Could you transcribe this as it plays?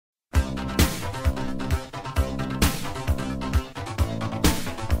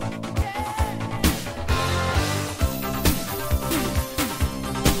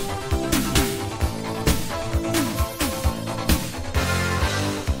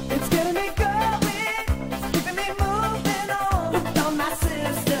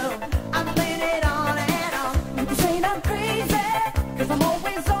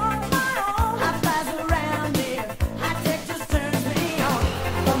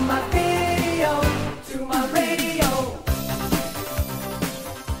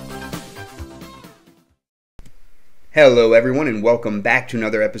Hello everyone and welcome back to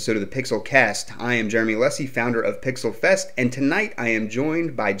another episode of the PixelCast. I am Jeremy Lessie, founder of PixelFest, and tonight I am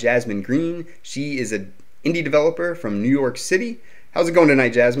joined by Jasmine Greene. She is an indie developer from New York City. How's it going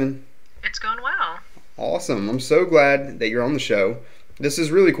tonight, Jasmine? It's going well. Awesome. I'm so glad that you're on the show. This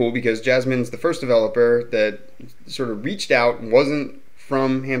is really cool because Jasmine's the first developer that sort of reached out, wasn't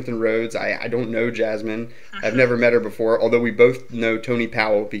from Hampton Roads. I don't know Jasmine. I've never met her before, although we both know Tony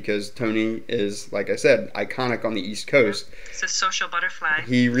Powell because Tony is, like I said, iconic on the East Coast. He's a social butterfly.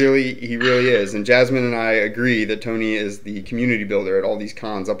 He really is. And Jasmine and I agree that Tony is the community builder at all these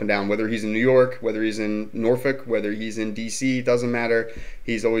cons up and down, whether he's in New York, whether he's in Norfolk, whether he's in DC, doesn't matter.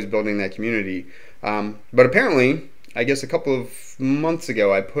 He's always building that community. But apparently, I guess a couple of months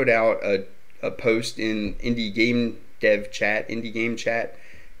ago, I put out a post in Indie Game Chat,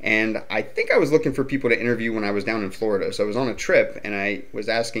 and I think I was looking for people to interview when I was down in Florida. So I was on a trip, and I was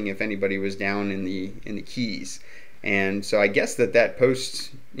asking if anybody was down in the Keys. And so I guess that post,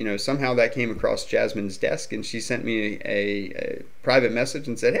 somehow that came across Jasmine's desk, and she sent me a private message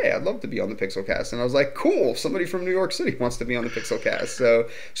and said, "Hey, I'd love to be on the PixelCast." And I was like, "Cool, somebody from New York City wants to be on the PixelCast." So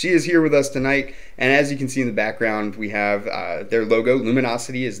she is here with us tonight, and as you can see in the background, we have their logo.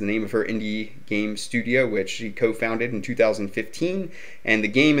 Luminosity is the name of her indie game studio, which she co-founded in 2015, and the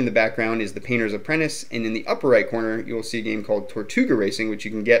game in the background is The Painter's Apprentice, and in the upper right corner, you will see a game called Tortuga Racing, which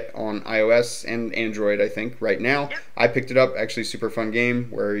you can get on iOS and Android, I think, right now. Yep. I picked it up, actually super fun game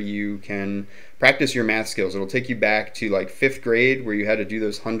where you can practice your math skills. It'll take you back to like 5th grade where you had to do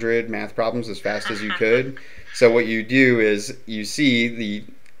those 100 math problems as fast as you could. So what you do is you see the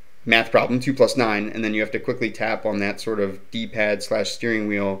math problem, 2 plus 9, and then you have to quickly tap on that sort of D-pad / steering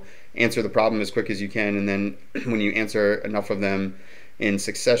wheel, answer the problem as quick as you can, and then when you answer enough of them in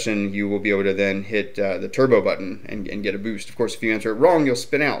succession, you will be able to then hit the turbo button and get a boost. Of course, if you answer it wrong, you'll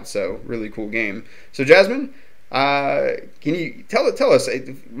spin out. So really cool game. So Jasmine, can you tell us,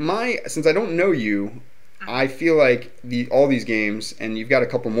 since I don't know you, I feel like all these games, and you've got a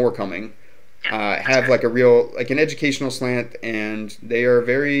couple more coming, have like a real, like an educational slant, and they are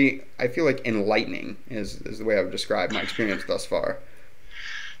very, I feel like, enlightening is the way I would describe my experience thus far.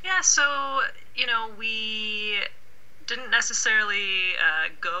 Yeah, so, we didn't necessarily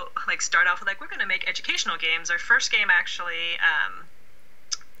start off with we're going to make educational games. Our first game actually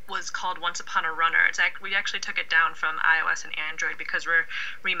was called Once Upon a Runner. We actually took it down from iOS and Android because we're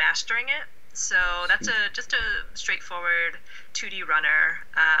remastering it. So that's just a straightforward 2D runner.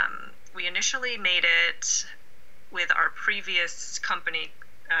 We initially made it with our previous company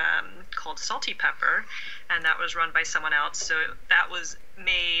called Salty Pepper, and that was run by someone else. So that was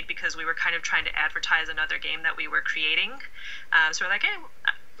made because we were kind of trying to advertise another game that we were creating. So we're like, hey,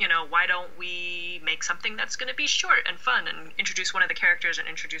 why don't we make something that's going to be short and fun and introduce one of the characters and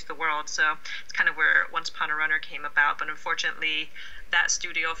introduce the world? So it's kind of where Once Upon a Runner came about, but unfortunately that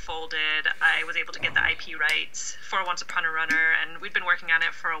studio folded. I was able to get the IP rights for Once Upon a Runner, and we'd been working on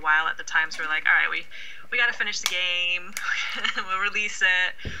it for a while at the time, so we're like, all right, we got to finish the game. We'll release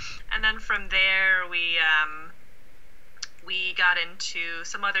it. And then from there, we got into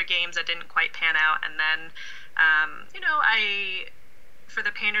some other games that didn't quite pan out, and then, for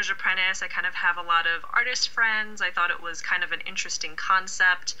The Painter's Apprentice, I kind of have a lot of artist friends. I thought it was kind of an interesting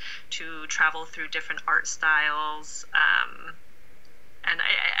concept to travel through different art styles. And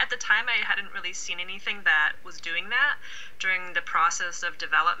at the time, I hadn't really seen anything that was doing that. During the process of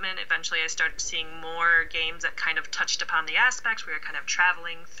development, eventually I started seeing more games that kind of touched upon the aspects. We were kind of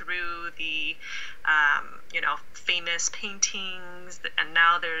traveling through the, famous paintings. And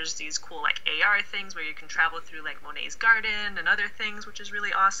now there's these cool, AR things where you can travel through, Monet's garden and other things, which is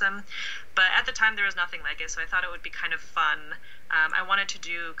really awesome. But at the time, there was nothing like it, so I thought it would be kind of fun. I wanted to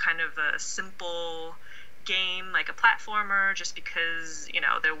do kind of a simple game, like a platformer, just because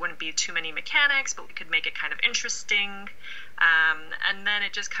there wouldn't be too many mechanics, but we could make it kind of interesting, and then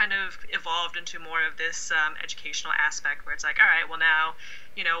it just kind of evolved into more of this educational aspect where it's like, all right, well now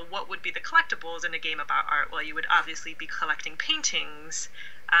what would be the collectibles in a game about art? Well, you would obviously be collecting paintings,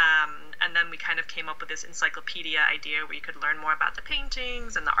 and then we kind of came up with this encyclopedia idea where you could learn more about the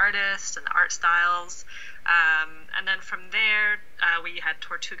paintings and the artists and the art styles. And then from there, we had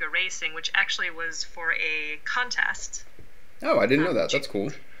Tortuga Racing, which actually was for a contest. Oh, I didn't know that. That's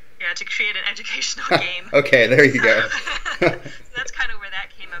cool. Yeah, to create an educational game. Okay, there you go. So that's kind of where that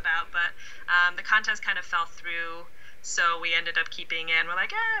came about. But the contest kind of fell through, so we ended up keeping it. And we're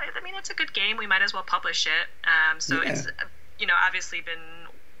like, it's a good game. We might as well publish it. It's, obviously been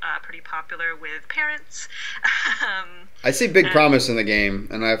pretty popular with parents. I see big promise in the game,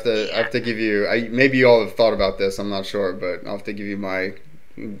 and I have to give you. Maybe you all have thought about this. I'm not sure, but I'll have to give you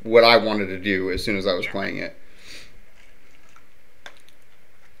what I wanted to do as soon as I was playing it.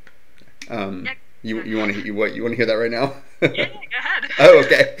 Um, Yeah. you want to you want to hear that right now? Yeah, go ahead. Oh,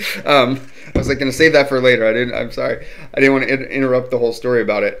 okay. I was like going to save that for later. I didn't. I'm sorry. I didn't want to interrupt the whole story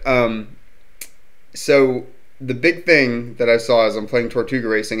about it. So the big thing that I saw as I'm playing Tortuga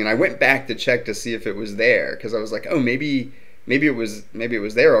Racing, and I went back to check to see if it was there because I was like, oh, maybe it was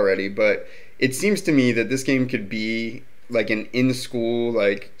there already. But it seems to me that this game could be like an in-school,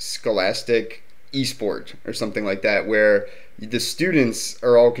 like scholastic esport or something like that, where the students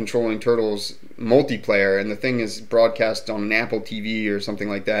are all controlling Turtles multiplayer, and the thing is broadcast on an Apple TV or something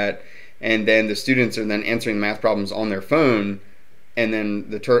like that, and then the students are then answering math problems on their phone, and then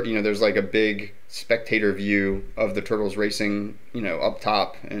there's like a big spectator view of the Turtles racing, up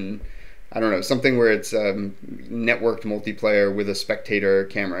top, and I don't know, something where it's networked multiplayer with a spectator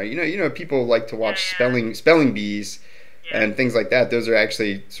camera. People like to watch spelling bees and things like that. Those are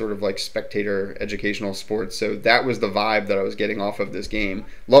actually sort of like spectator educational sports. So that was the vibe that I was getting off of this game.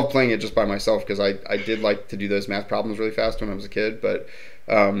 Love playing it just by myself because I did like to do those math problems really fast when I was a kid. But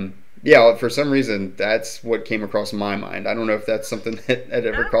yeah, for some reason, that's what came across my mind. I don't know if that's something that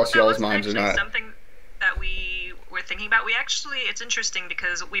ever crossed y'all's minds or not. Something that we were thinking about. It's interesting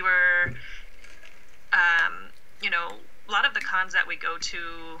because we were, a lot of the cons that we go to,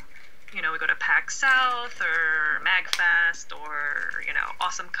 we go to PAX South or MagFest or,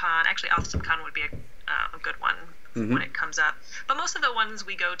 Awesome Con. Actually, Awesome Con would be a good one when it comes up. But most of the ones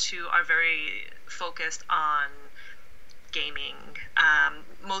we go to are very focused on gaming,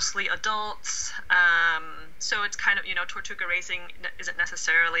 mostly adults. So it's kind of, Tortuga Racing isn't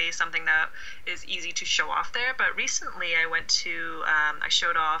necessarily something that is easy to show off there. But recently I went to, I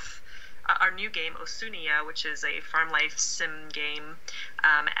showed off our new game, Osunia, which is a farm life sim game,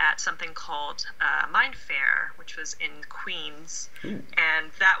 at something called Mind Fair, which was in Queens. Ooh.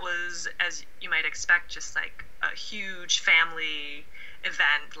 And that was, as you might expect, just like a huge family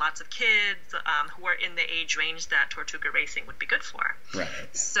event, lots of kids who are in the age range that Tortuga Racing would be good for. Right.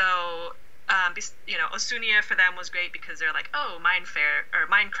 So, Osunia for them was great because they're like, oh,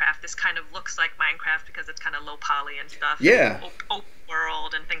 Minecraft, this kind of looks like Minecraft because it's kind of low poly and stuff. Yeah. Open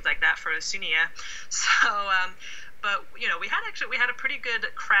world and things like that for Osunia. So, but we had a pretty good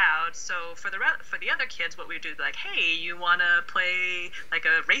crowd. So for the other kids, what we would do, like, hey, you want to play like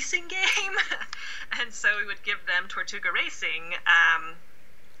a racing game? And so we would give them Tortuga Racing.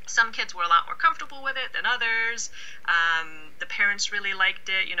 Some kids were a lot more comfortable with it than others. The parents really liked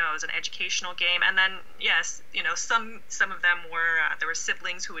it. It was an educational game. And then, yes, some of them were, there were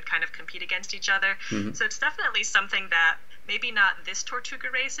siblings who would kind of compete against each other. Mm-hmm. So it's definitely something that maybe not this Tortuga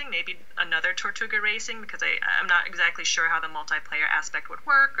Racing, maybe another Tortuga Racing, because I'm not exactly sure how the multiplayer aspect would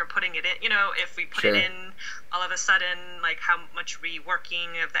work, or putting it in, if we put it in all of a sudden, like how much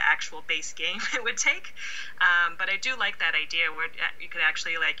reworking of the actual base game it would take. But I do like that idea where you could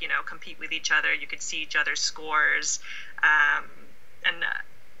actually compete with each other. You could see each other's scores. And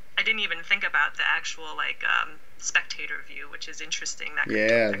I didn't even think about the actual spectator view, which is interesting. That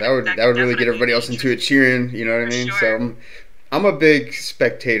would really get everybody else into it cheering. You know what I mean? Sure. So I'm a big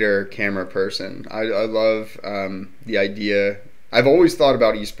spectator camera person. I love the idea. I've always thought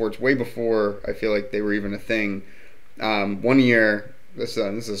about esports way before I feel like they were even a thing. One year, this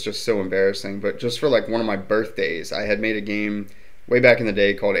is just so embarrassing, but just for one of my birthdays, I had made a game way back in the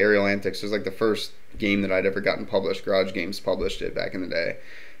day called Aerial Antics. It was like the first game that I'd ever gotten published. Garage Games published it back in the day.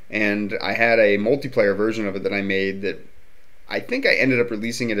 And I had a multiplayer version of it that I made that I think I ended up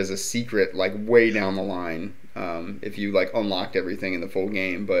releasing it as a secret way down the line, if you unlocked everything in the full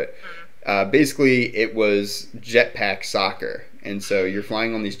game. But basically it was jetpack soccer. And so you're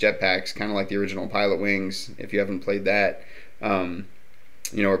flying on these jetpacks, kind of like the original Pilot Wings, if you haven't played that.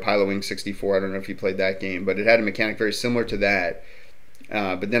 Or Pilot Wings 64, I don't know if you played that game. But it had a mechanic very similar to that.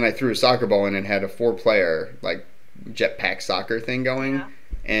 But then I threw a soccer ball in and had a 4-player jetpack soccer thing going. Yeah.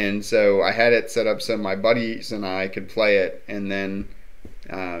 And so I had it set up so my buddies and I could play it, and then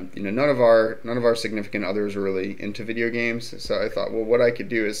none of our significant others were really into video games. So I thought, well, what I could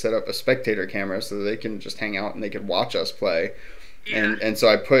do is set up a spectator camera so that they can just hang out and they could watch us play. Yeah. And so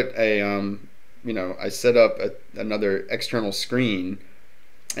I put I set up another external screen.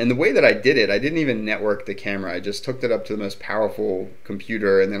 And the way that I did it, I didn't even network the camera. I just hooked it up to the most powerful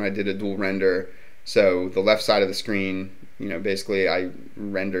computer, and then I did a dual render. So the left side of the screen, basically I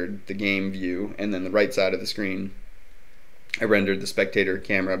rendered the game view, and then the right side of the screen, I rendered the spectator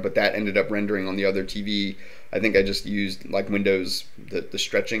camera, but that ended up rendering on the other TV. I think I just used Windows, the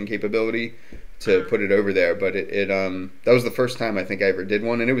stretching capability to put it over there. But that was the first time I think I ever did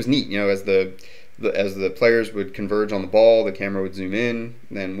one, and it was neat. As the players would converge on the ball, the camera would zoom in.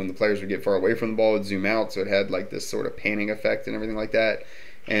 Then when the players would get far away from the ball, it would zoom out. So it had this sort of panning effect and everything like that.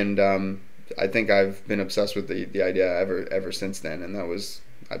 and I think I've been obsessed with the idea ever since then. And that was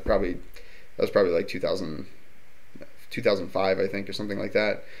probably like 2005, I think, or something like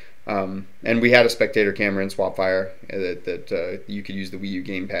that. And we had a spectator camera in Swapfire that you could use the Wii U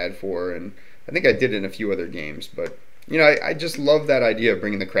gamepad for, and I think I did it in a few other games. But I just love that idea of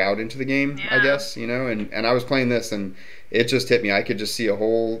bringing the crowd into the game. Yeah. I guess and I was playing this, and it just hit me. I could just see a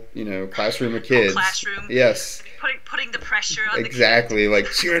whole classroom of kids. Classroom. Yes. Putting the pressure on exactly, like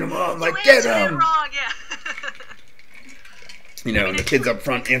cheering them on, like get them. Wrong, yeah. And the kids up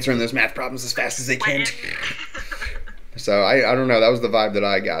front answering those math problems as fast as they can. So I don't know. That was the vibe that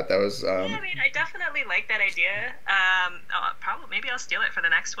I got. That was. I definitely like that idea. Probably maybe I'll steal it for the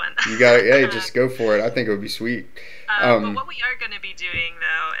next one. You got it. Hey, just go for it. I think it would be sweet. But what we are going to be doing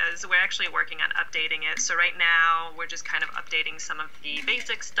though is we're actually working on updating it. So right now we're just kind of updating some of the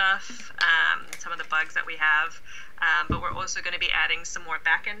basic stuff, some of the bugs that we have. But we're also going to be adding some more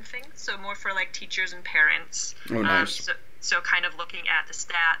back-end things, so more for like teachers and parents. Oh, nice. So kind of looking at the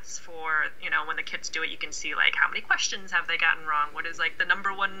stats for, when the kids do it, you can see like how many questions have they gotten wrong? What is like the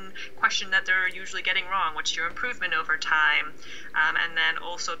number one question that they're usually getting wrong? What's your improvement over time? And then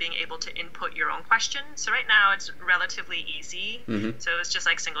also being able to input your own question. So right now it's relatively easy. Mm-hmm. So it's just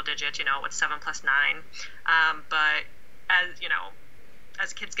like single digit, what's 7 plus 9? But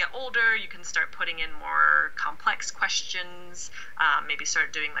as kids get older, you can start putting in more complex questions, maybe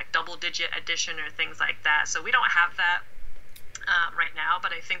start doing like double-digit addition or things like that. So we don't have that right now,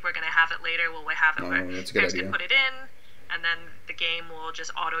 but I think we're going to have it later. We'll have it where parents can put it in, and then the game will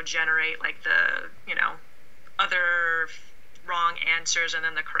just auto-generate like the, other wrong answers and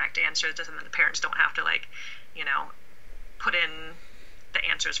then the correct answers, and then the parents don't have to put in the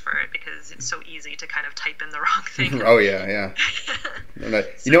answers for it because it's so easy to kind of type in the wrong thing. Oh yeah.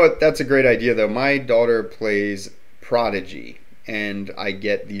 You know what? That's a great idea though. My daughter plays Prodigy, and I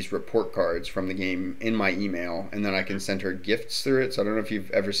get these report cards from the game in my email, and then I can send her gifts through it. So I don't know if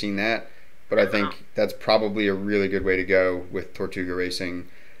you've ever seen that, but I think that's probably a really good way to go with Tortuga Racing.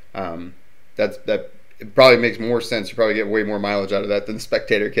 It probably makes more sense. You probably get way more mileage out of that than the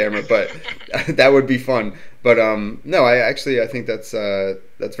spectator camera, but that would be fun. But no, I think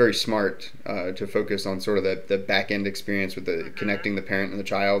that's very smart to focus on sort of the back end experience with the connecting the parent and the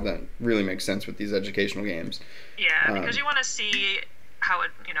child. That really makes sense with these educational games. Yeah, because you want to see how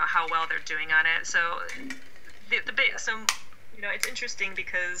well they're doing on it. So it's interesting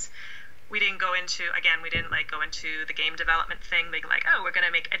because we didn't go into the game development thing, being like, oh, we're going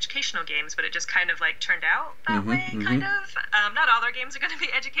to make educational games, but it just kind of like turned out that way, kind of. Not all our games are going to be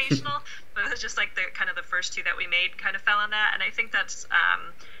educational, but it was just like the first two that we made kind of fell on that, and I think that's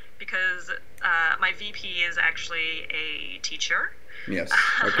because my VP is actually a teacher. Yes.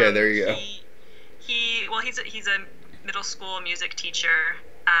 Okay, there you go. He's a middle school music teacher.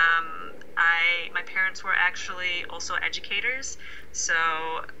 My parents were actually also educators, so.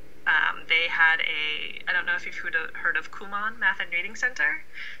 They had I don't know if you've heard of Kumon Math and Reading Center.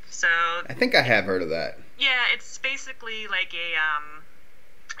 So I think I have heard of that. Yeah, it's basically like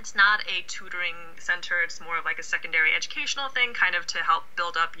it's not a tutoring center. It's more of like a secondary educational thing, kind of to help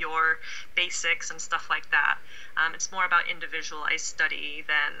build up your basics and stuff like that. It's more about individualized study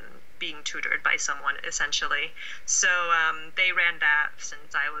than being tutored by someone, essentially. So they ran that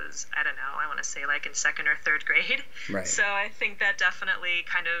since I was, I want to say like in second or third grade. Right. So I think that definitely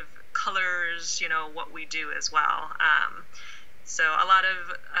kind of colors, what we do as well. So a lot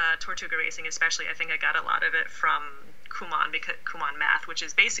of Tortuga Racing, especially, I think I got a lot of it from Kumon Math, which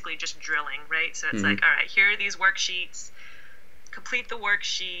is basically just drilling, right? So it's like, all right, here are these worksheets, complete the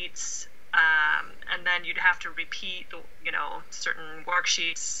worksheets, and then you'd have to repeat, certain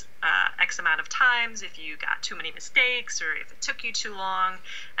worksheets X amount of times if you got too many mistakes or if it took you too long.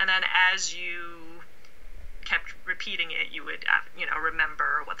 And then as you kept repeating it, you would,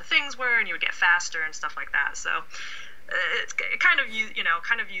 remember what the things were, and you would get faster and stuff like that. So it's kind of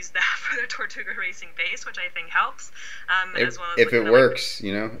use that for the Tortuga Racing base, which I think helps. As well as if it works,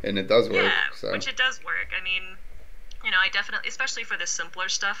 and it does work. Yeah, so. Which it does work. I mean, I definitely, especially for the simpler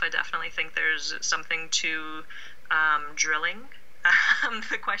stuff, I definitely think there's something to drilling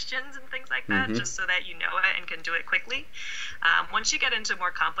the questions and things like that, just so that you know it and can do it quickly. Once you get into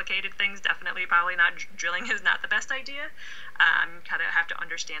more complicated things, definitely probably not drilling is not the best idea. Kind of have to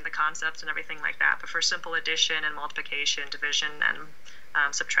understand the concepts and everything like that. But for simple addition and multiplication, division,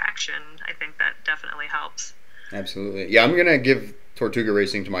 and subtraction, I think that definitely helps. Absolutely. Yeah, I'm going to give Tortuga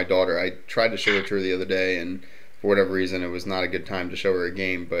Racing to my daughter. I tried to show it to her the other day, and for whatever reason, it was not a good time to show her a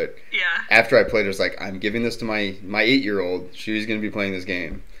game. But yeah, after I played, I was like, I'm giving this to my 8-year-old. She's going to be playing this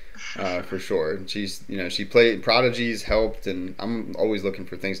game. for sure. And she's, she played Prodigy's helped, and I'm always looking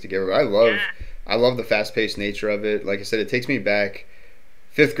for things to give her. Yeah. I love the fast paced nature of it. Like I said, it takes me back.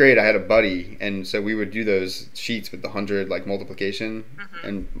 Fifth grade, I had a buddy, and so we would do those sheets with the 100 like multiplication,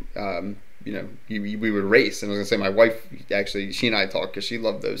 and we would race. And I was gonna say, my wife actually, she and I talked because she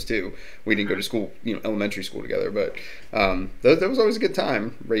loved those too. We didn't go to school, elementary school together, but that was always a good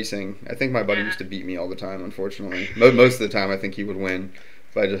time racing. I think my buddy used to beat me all the time. Unfortunately, most of the time I think he would win.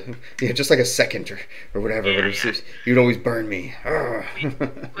 But just like a second or whatever. Yeah, but just, he would always burn me.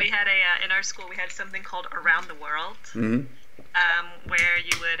 We had in our school we had something called Around the World. Mm-hmm. Where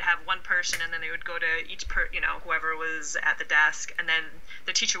you would have one person, and then they would go to each whoever was at the desk, and then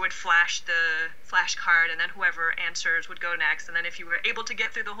the teacher would flash the flash card, and then whoever answers would go next, and then if you were able to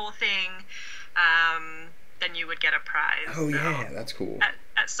get through the whole thing, then you would get a prize. Oh, so yeah, that's cool.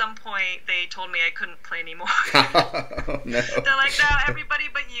 At some point, they told me I couldn't play anymore. Oh, no. They're like, no, everybody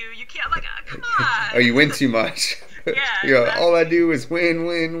but you can't. I'm like, come on. Oh, you win too much. Yeah. Exactly. All I do is win.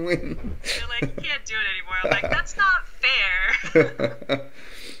 They're like, you can't do it anymore. I'm like, that's not fair.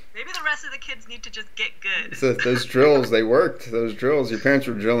 Maybe the rest of the kids need to just get good. So those drills, they worked. Those drills, your parents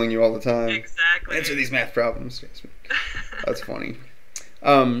were drilling you all the time. Exactly. Answer these math problems. That's funny.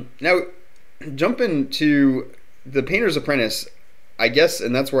 Now, jumping to the Painter's Apprentice, I guess,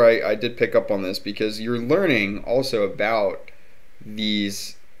 and that's where I did pick up on this, because you're learning also about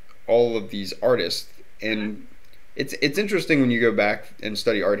all of these artists, and it's interesting when you go back and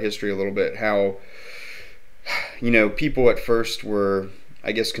study art history a little bit, how people at first were,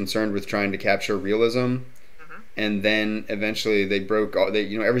 I guess, concerned with trying to capture realism, and then eventually they broke all.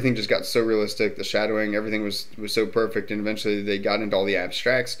 Everything just got so realistic. The shadowing, everything was so perfect, and eventually they got into all the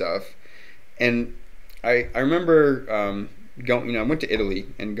abstract stuff. And I remember going. I went to Italy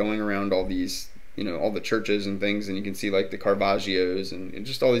and going around all these, all the churches and things, and you can see like the Caravaggio's and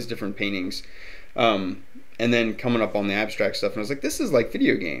just all these different paintings. And then coming up on the abstract stuff, and I was like, this is like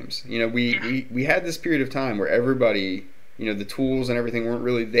video games. We had this period of time where everybody, the tools and everything weren't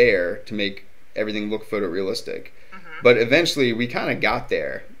really there to make everything look photorealistic. But eventually we kind of got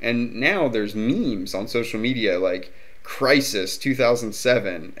there. And now there's memes on social media like Crisis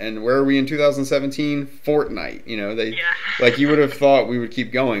 2007. And where are we in 2017? Fortnite. Like you would have thought we would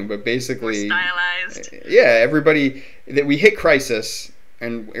keep going, but basically... More stylized. Yeah, everybody... that we hit Crisis...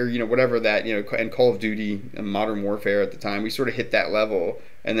 or whatever that, and Call of Duty and Modern Warfare at the time, we sort of hit that level,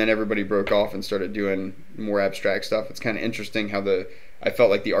 and then everybody broke off and started doing more abstract stuff. It's kind of interesting how I felt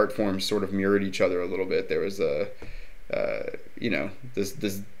like the art forms sort of mirrored each other a little bit. There was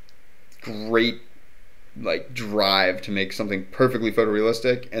this great like drive to make something perfectly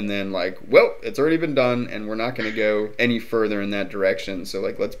photorealistic, and then like, well, it's already been done, and we're not going to go any further in that direction. So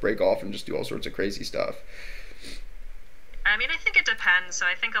like, let's break off and just do all sorts of crazy stuff. I mean, I think it depends. So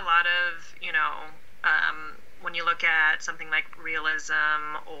I think a lot of, when you look at something like realism,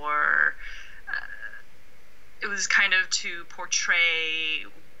 or it was kind of to portray,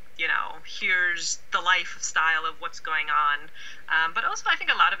 here's the lifestyle of what's going on. But also I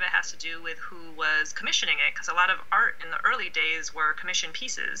think a lot of it has to do with who was commissioning it, because a lot of art in the early days were commissioned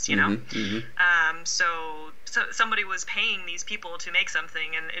pieces, So somebody was paying these people to make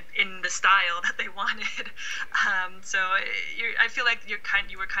something in the style that they wanted. I feel like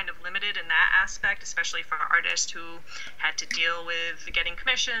you were kind of limited in that aspect, especially for artists who had to deal with getting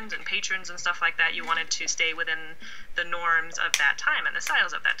commissions and patrons and stuff like that. You wanted to stay within the norms of that time and the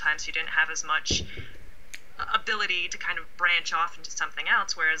styles of that time, so you didn't have as much ability to kind of branch off into something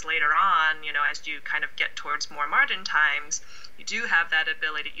else, whereas later on, as you kind of get towards more modern times, you do have that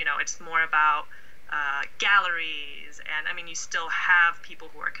ability. It's more about galleries, and I mean, you still have people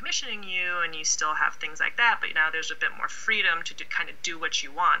who are commissioning you, and you still have things like that, but now there's a bit more freedom to kind of do what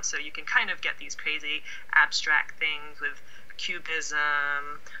you want, so you can kind of get these crazy abstract things with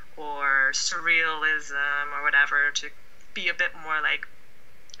cubism or surrealism or whatever, to be a bit more like,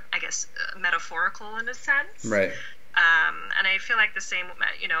 I guess, metaphorical in a sense. Right. And I feel like the same,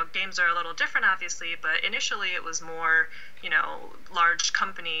 games are a little different, obviously, but initially it was more, large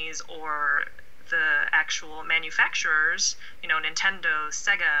companies or the actual manufacturers, Nintendo,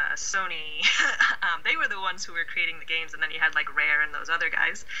 Sega, Sony, they were the ones who were creating the games, and then you had like Rare and those other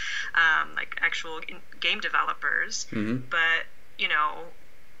guys, like actual game developers. But,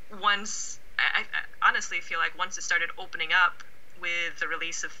 I honestly feel like once it started opening up with the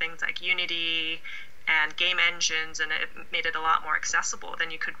release of things like Unity and game engines, and it made it a lot more accessible,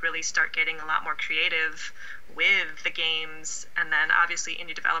 then you could really start getting a lot more creative with the games. And then obviously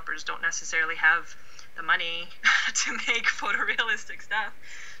indie developers don't necessarily have the money to make photorealistic stuff,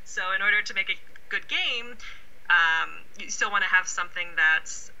 so in order to make a good game, you still want to have something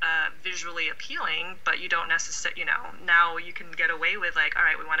that's visually appealing, but you don't necessarily, you know, now you can get away with like, all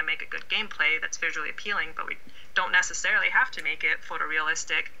right, we want to make a good gameplay that's visually appealing, but we don't necessarily have to make it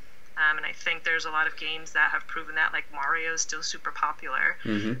photorealistic. And I think there's a lot of games that have proven that, like Mario is still super popular.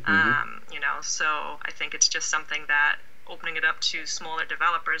 You know, so I think it's just something that opening it up to smaller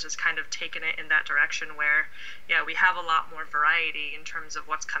developers has kind of taken it in that direction where, yeah, we have a lot more variety in terms of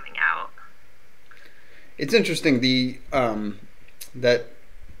what's coming out. It's interesting that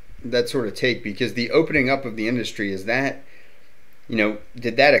sort of take, because the opening up of the industry, is that, you know,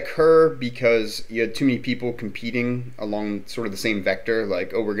 did that occur because you had too many people competing along sort of the same vector,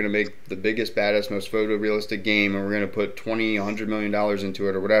 like, oh, we're going to make the biggest, baddest, most photorealistic game, and we're going to put $100 million into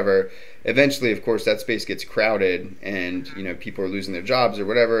it or whatever. Eventually, of course, that space gets crowded, and, you know, people are losing their jobs or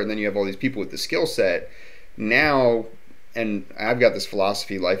whatever, and then you have all these people with the skill set. Now, and I've got this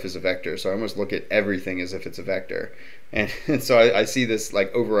philosophy, life is a vector, so I almost look at everything as if it's a vector. And so I see this,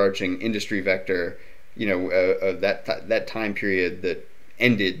 like, overarching industry vector, you know, that time period that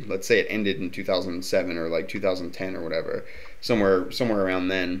ended, let's say it ended in 2007 or like 2010 or whatever, somewhere around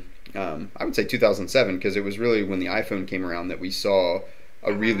then. I would say 2007, because it was really when the iPhone came around that we saw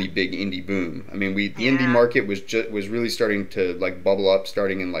a really big indie boom. I mean, the indie market was really starting to like bubble up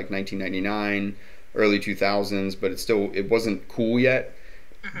starting in like 1999, early 2000s, but it wasn't cool yet.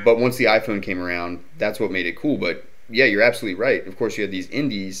 But once the iPhone came around, that's what made it cool. But yeah, you're absolutely right. Of course, you had these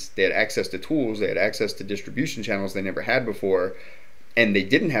indies. They had access to tools. They had access to distribution channels they never had before. And they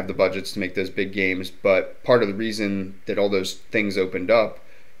didn't have the budgets to make those big games. But part of the reason that all those things opened up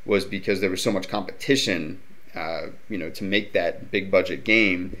was because there was so much competition, you know, to make that big budget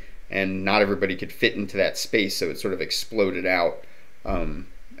game. And not everybody could fit into that space. So it sort of exploded out.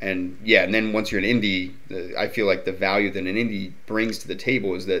 And yeah, and then once you're an indie, I feel like the value that an indie brings to the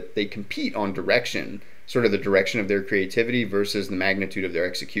table is that they compete on direction, sort of the direction of their creativity versus the magnitude of their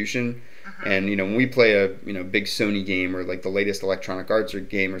execution. And, you know, when we play a, you know, big Sony game or like the latest Electronic Arts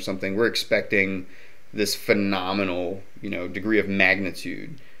game or something, we're expecting this phenomenal, you know, degree of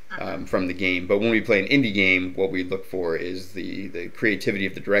magnitude from the game. But when we play an indie game, what we look for is the creativity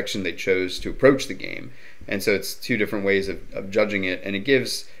of the direction they chose to approach the game. And so it's two different ways of judging it. And it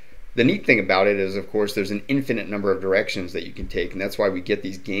gives, the neat thing about it is, of course, there's an infinite number of directions that you can take. And that's why we get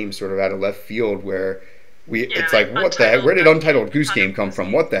these games sort of out of left field where it's like, what the heck? Where did Untitled Goose Game come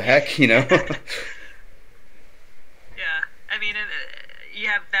from? What the heck, you know? Yeah. I mean, you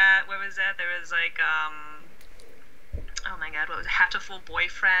have that, what was that? There was like, oh my god, what was it? Hatoful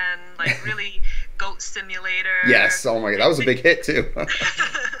Boyfriend, like really Goat Simulator. Yes, oh my god, that was a big hit too.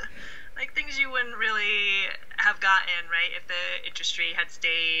 Like things you wouldn't really have gotten, right, if the industry had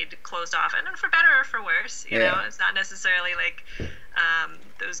stayed closed off, and then for better or for worse, you know, it's not necessarily like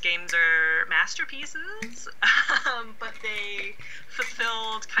those games are masterpieces, but they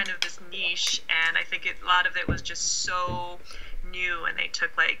fulfilled kind of this niche, and I think a lot of it was just so new, and they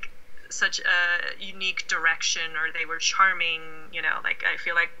took like such a unique direction, or they were charming, you know, like I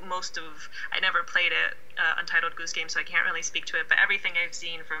feel like I never played it, Untitled Goose Game, so I can't really speak to it, but everything I've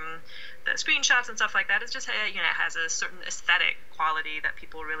seen from the screenshots and stuff like that is just, you know, it has a certain aesthetic quality that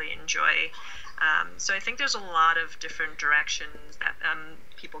people really enjoy. So I think there's a lot of different directions that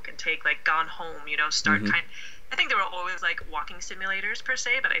people can take, like Gone Home, you know, I think there were always like walking simulators per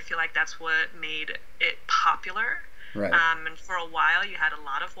se, but I feel like that's what made it popular. Right. And for a while you had a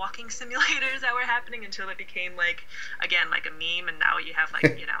lot of walking simulators that were happening until it became like, again, like a meme, and now you have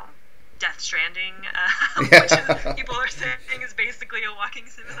like, you know, Death Stranding, which is, people are saying is basically a walking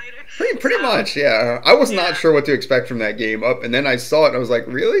simulator. Pretty much, yeah. I was not sure what to expect from that game and then I saw it and I was like,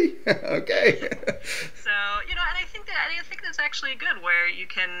 really? Okay. So, you know, and I think that's actually good, where you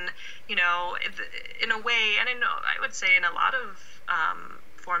can, you know, in a way, and I would say in a lot of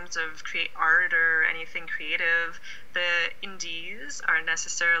forms of art or anything creative, the indies aren't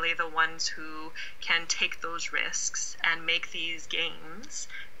necessarily the ones who can take those risks and make these games,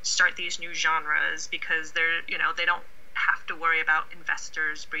 start these new genres, because they're, you know, they don't have to worry about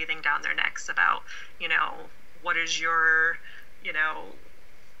investors breathing down their necks about, you know, what is your, you know,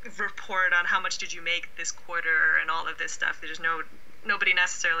 report on how much did you make this quarter and all of this stuff. There's nobody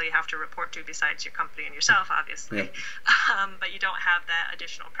necessarily you have to report to besides your company and yourself, obviously. Yep. But you don't have that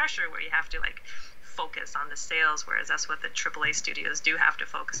additional pressure where you have to like focus on the sales, whereas that's what the AAA studios do have to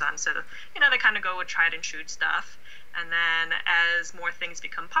focus on. So, you know, they kind of go with tried and true stuff. And then as more things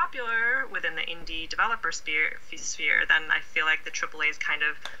become popular within the indie developer sphere, then I feel like the AAAs kind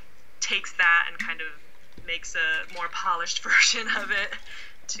of takes that and kind of makes a more polished version of it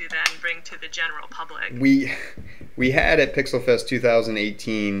to then bring to the general public. We had at PixelFest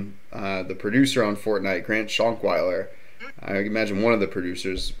 2018 the producer on Fortnite, Grant Schonkweiler. I imagine one of the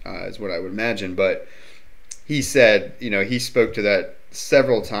producers is what I would imagine, but he said, he spoke to that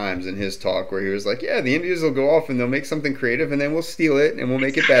several times in his talk where he was like, yeah, the indies will go off and they'll make something creative and then we'll steal it and we'll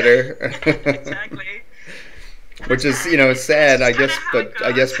make it better. Exactly. Which is, sad, I guess, but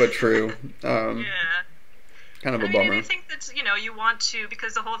true. Yeah. Kind of a bummer. And I think that, you want to,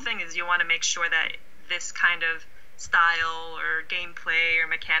 because the whole thing is you want to make sure that this kind of style or gameplay or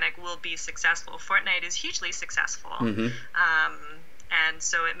mechanic will be successful. Fortnite is hugely successful. Mm-hmm. And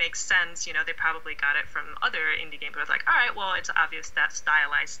so it makes sense, they probably got it from other indie games. But it's like, all right, well, it's obvious that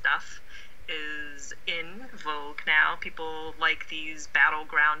stylized stuff is in vogue now. People like these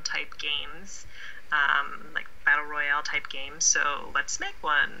battleground type games, like battle royale type games. So let's make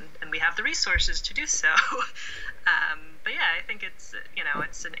one, and we have the resources to do so. But yeah, I think it's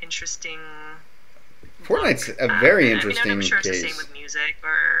it's an interesting. Fortnite's a very interesting I'm sure case. It's the same with music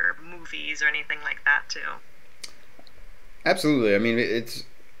or movies or anything like that too. Absolutely. I mean, it's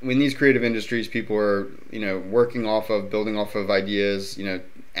when these creative industries, people are, building off of ideas,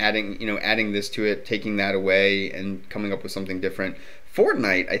 adding this to it, taking that away and coming up with something different.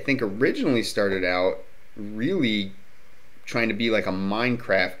 Fortnite, I think, originally started out really trying to be like a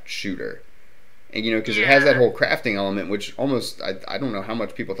Minecraft shooter. And, because it has that whole crafting element, which almost, I don't know how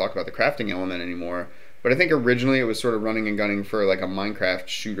much people talk about the crafting element anymore, but I think originally it was sort of running and gunning for like a Minecraft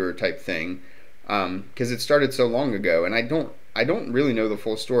shooter type thing. Because it started so long ago, and I don't really know the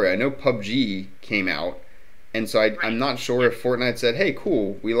full story. I know PUBG came out, and so I'm not sure if Fortnite said, "Hey,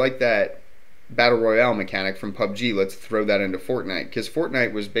 cool, we like that battle royale mechanic from PUBG. Let's throw that into Fortnite." Because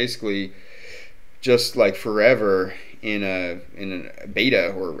Fortnite was basically just like forever in a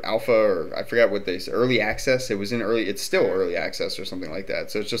beta or alpha, or I forgot what they said, early access. It was in early. It's still early access or something like that.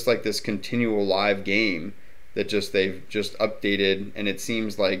 So it's just like this continual live game that they've just updated, and it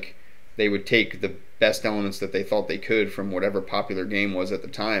seems like they would take the best elements that they thought they could from whatever popular game was at the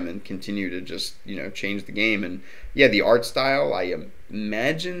time and continue to just, change the game. And yeah, the art style, I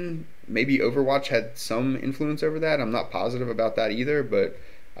imagine maybe Overwatch had some influence over that. I'm not positive about that either, but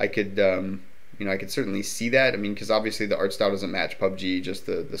I could, I could certainly see that. I mean, because obviously the art style doesn't match PUBG, just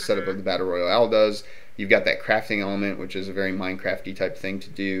the setup of the Battle Royale does. You've got that crafting element, which is a very Minecrafty type thing to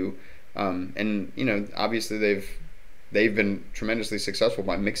do. And, obviously they've been tremendously successful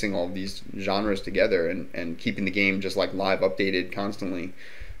by mixing all of these genres together and keeping the game just like live updated constantly,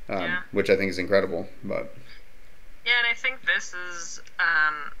 which I think is incredible. But yeah, and I think this is,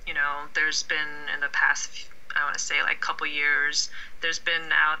 there's been in the past, I want to say like couple years, there's been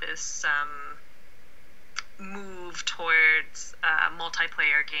now this move towards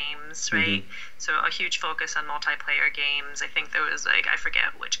multiplayer games, right? Mm-hmm. So a huge focus on multiplayer games. I think there was I forget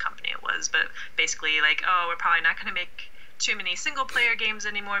which company it was, but basically we're probably not going to make too many single player games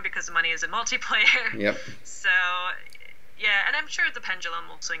anymore because the money is in multiplayer. Yep. So yeah, and I'm sure the pendulum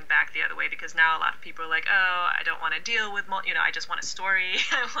will swing back the other way because now a lot of people are like, oh, I don't want to deal with I just want a story.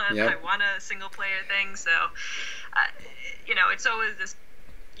 I want a single player thing. So it's always this.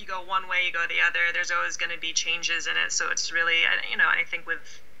 You go one way, you go the other. There's always going to be changes in it, so it's really, I think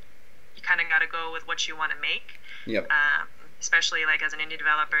you kind of got to go with what you want to make. Yep. Especially as an indie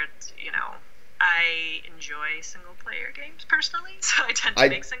developer, I enjoy single player games personally, so I tend to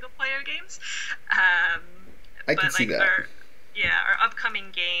make single player games. I can see that. Our upcoming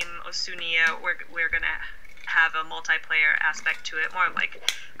game Osunia, we're gonna have a multiplayer aspect to it, more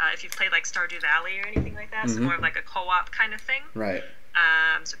if you've played Stardew Valley or anything like that, mm-hmm. So more of a co-op kind of thing. Right.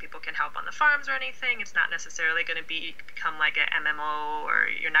 So people can help on the farms or anything. It's not necessarily going to become like an MMO, or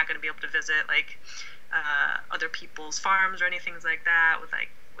you're not going to be able to visit other people's farms or anything like that with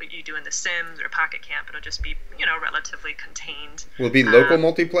what you do in The Sims or Pocket Camp. It'll just be relatively contained. Will it be local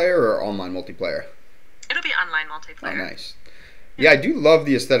multiplayer or online multiplayer? It'll be online multiplayer. Oh, nice. Yeah, I do love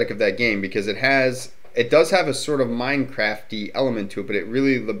the aesthetic of that game because it does have a sort of Minecrafty element to it, but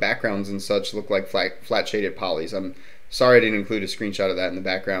the backgrounds and such look like flat shaded polys. I'm sorry I didn't include a screenshot of that in the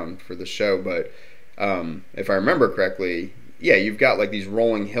background for the show, but if I remember correctly, yeah, you've got these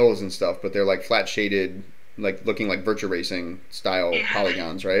rolling hills and stuff, but they're flat shaded, looking like Virtua Racing style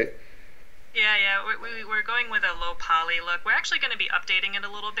polygons, right? Yeah, we're going with a low poly look. We're actually going to be updating it a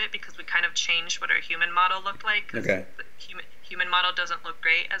little bit because we kind of changed what our human model looked like. Okay. The human model doesn't look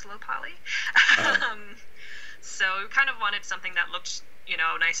great as low poly. So we kind of wanted something that looked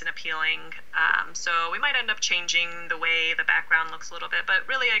nice and appealing. So we might end up changing the way the background looks a little bit, but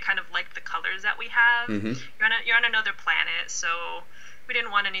really I kind of like the colors that we have. Mm-hmm. You're on another planet, so we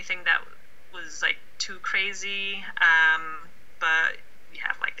didn't want anything that was too crazy, but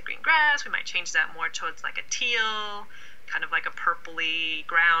have like the green grass. We might change that more towards like a teal, kind of like a purpley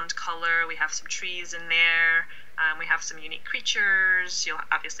ground color. We have some trees in there. We have some unique creatures. You'll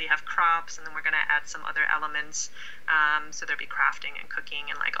obviously have crops, and then we're going to add some other elements. So there'll be crafting and cooking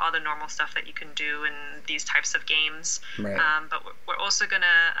and like all the normal stuff that you can do in these types of games. Right. But we're also going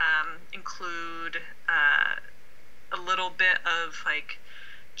to include a little bit of like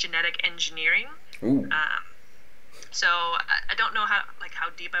genetic engineering. Ooh. So I don't know how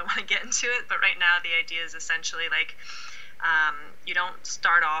deep I want to get into it, but right now the idea is essentially like you don't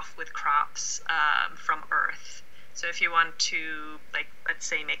start off with crops from Earth. So if you want to, like, let's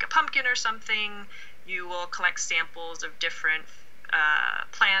say make a pumpkin or something, you will collect samples of different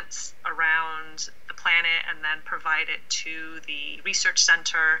plants around the planet and then provide it to the research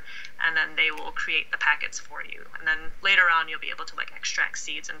center, and then they will create the packets for you. And then later on you'll be able to like extract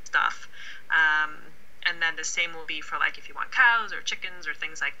seeds and stuff. And then the same will be for like if you want cows or chickens or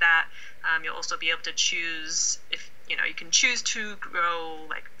things like that. You'll also be able to choose you can choose to grow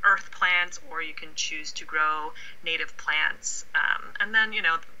like earth plants, or you can choose to grow native plants. And then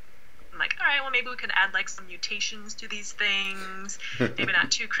I'm like, all right, well maybe we could add like some mutations to these things. Maybe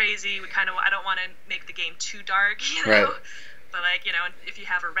not too crazy. I don't want to make the game too dark, Right. But like if you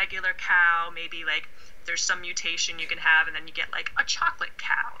have a regular cow, maybe like there's some mutation you can have, and then you get like a chocolate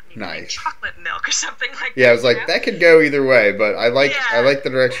cow, and you can make chocolate milk or something like that. Yeah, I was like, that could go either way, but I like the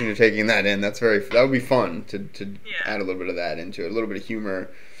direction you're taking that in. That would be fun to add a little bit of that into it, a little bit of humor.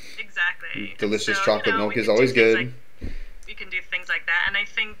 Exactly. Delicious chocolate milk is always good. You can do things like that, and I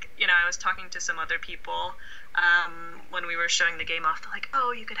think I was talking to some other people when we were showing the game off. They're like,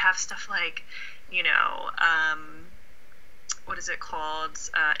 oh, you could have stuff like what is it called?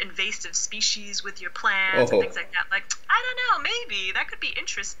 Invasive species with your plants and things like that. Like, I don't know, maybe that could be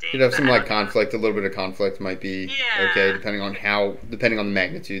interesting. You'd have some like conflict. A little bit of conflict might be okay, depending on the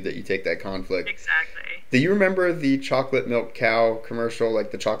magnitude that you take that conflict. Exactly. Do you remember the chocolate milk cow commercial,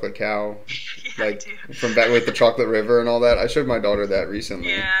 like the chocolate cow, like from back with the chocolate river and all that? I showed my daughter that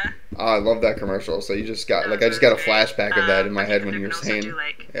recently. Yeah. I love that commercial. So you just got I just got a flashback of that in my head when you were saying. Do,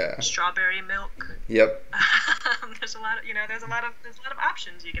 like, strawberry milk. Yep. There's a lot of there's a lot of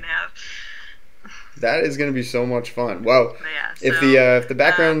options you can have. That is going to be so much fun. Well, so, if the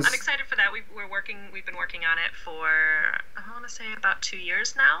backgrounds, I'm excited for that. We've been working on it for I want to say about 2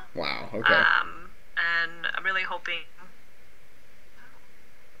 years now. Wow. Okay. And I'm really hoping.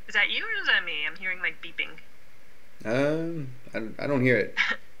 Is that you or is that me? I'm hearing like beeping. I don't hear it.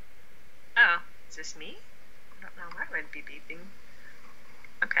 Oh, is this me? I don't know why I'd be beeping.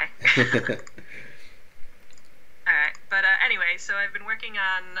 Okay. All right, but anyway, so we've been working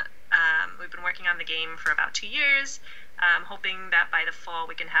on the game for about 2 years, hoping that by the fall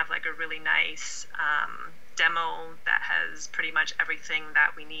we can have like a really nice demo that has pretty much everything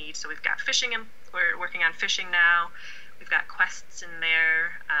that we need. So we've got fishing, and we're working on fishing now. We've got quests in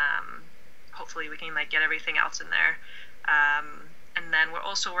there. Hopefully we can like get everything else in there. And then we're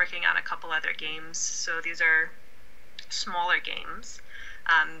also working on a couple other games. So these are smaller games.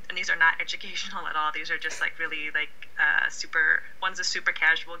 And these are not educational at all. These are just like really like one's a super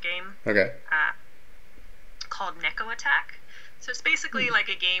casual game. Okay. Called Neko Attack. So it's basically like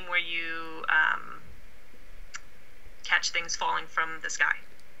a game where you catch things falling from the sky.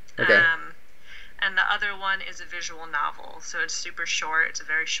 Okay. And the other one is a visual novel. So it's super short. It's a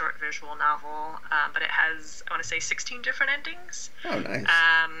very short visual novel, but it has, I want to say, 16 different endings. Oh, nice.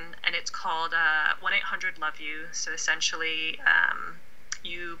 And it's called 1-800-LOVE-YOU. So essentially,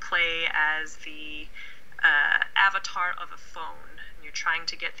 you play as the avatar of a phone. And you're trying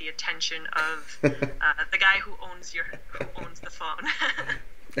to get the attention of the guy who owns the phone.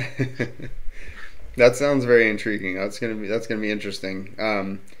 That sounds very intriguing. That's gonna be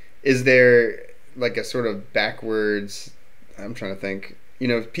interesting. Is there like a sort of backwards? I'm trying to think.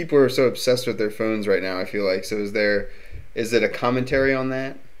 People are so obsessed with their phones right now, I feel like. So is it a commentary on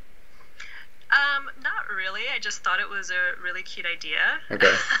that? Not really. I just thought it was a really cute idea.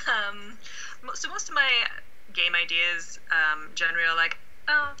 Okay. So most of my game ideas generally are like,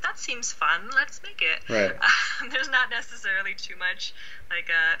 oh, that seems fun. Let's make it. Right. There's not necessarily too much like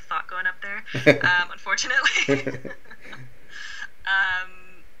thought going up there, unfortunately.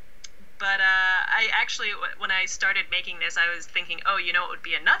 But I actually, when I started making this, I was thinking, oh, it would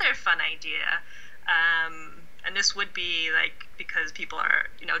be another fun idea. And this would be like, because people are,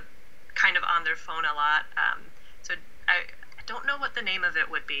 kind of on their phone a lot. So I don't know what the name of it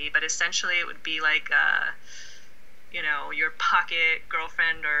would be, but essentially it would be like, your pocket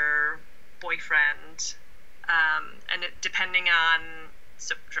girlfriend or boyfriend. And depending on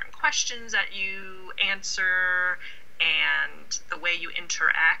certain questions that you answer and the way you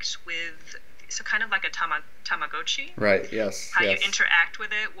interact with, so kind of like a Tamagotchi. Right, yes. How you interact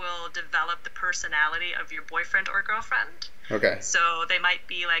with it will develop the personality of your boyfriend or girlfriend. Okay. So they might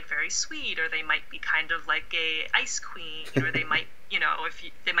be like very sweet, or they might be kind of like a ice queen, or they might,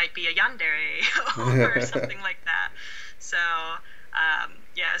 they might be a yandere or something like that. So,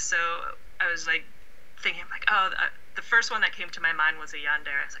 so I was like thinking like, the first one that came to my mind was a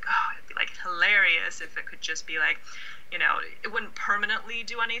yandere. I was like, it'd be like hilarious if it could just be like, it wouldn't permanently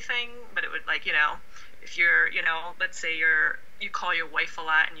do anything, but it would like, if you're, let's say you call your wife a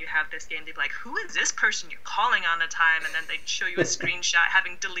lot and you have this game, they'd be like, who is this person you're calling on the time? And then they'd show you a screenshot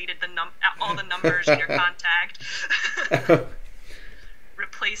having deleted all the numbers in your contact.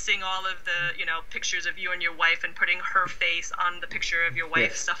 Replacing all of the, pictures of you and your wife and putting her face on the picture of your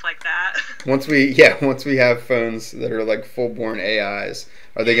wife, stuff like that. Once we have phones that are like full-born AIs,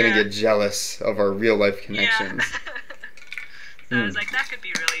 are they going to get jealous of our real-life connections? So I was like, that could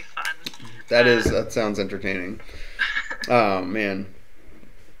be really fun. That sounds entertaining. Oh, man.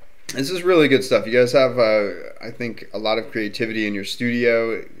 This is really good stuff. You guys have, I think, a lot of creativity in your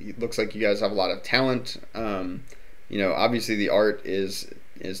studio. It looks like you guys have a lot of talent. Obviously the art is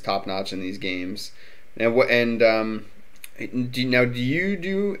top notch in these games. Do you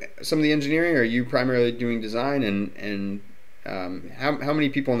do some of the engineering, or are you primarily doing design? And how many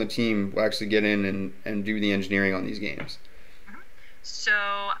people on the team will actually get in and do the engineering on these games? So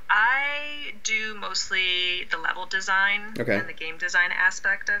I do mostly the level design and the game design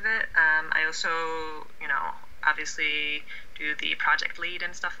aspect of it. I also, obviously do the project lead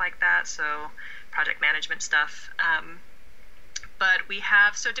and stuff like that. So project management stuff. But we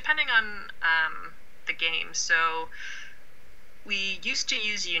have, so depending on the game, so we used to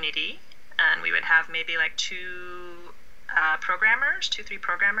use Unity, and we would have maybe like two, three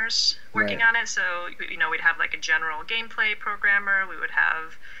programmers working on it. So, we'd have like a general gameplay programmer, we would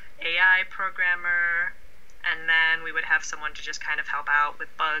have AI programmer, and then we would have someone to just kind of help out with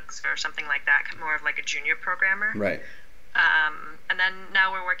bugs or something like that, more of like a junior programmer. Right. And then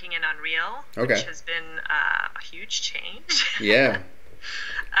now we're working in Unreal, which has been a huge change. Yeah.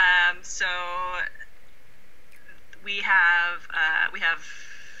 So we have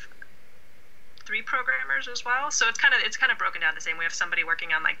three programmers as well. So it's kind of broken down the same. We have somebody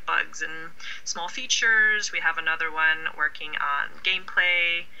working on like bugs and small features. We have another one working on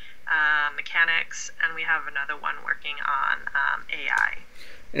gameplay, mechanics, and we have another one working on AI.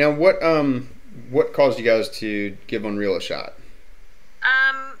 Now, what caused you guys to give Unreal a shot?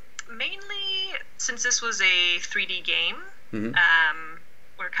 Mainly since this was a 3D game,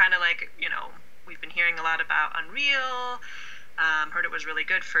 we're kind of like, we've been hearing a lot about Unreal, heard it was really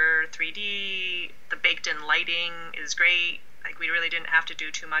good for 3D, the baked-in lighting is great, like we really didn't have to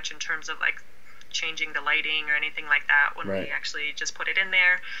do too much in terms of like changing the lighting or anything like that when we actually just put it in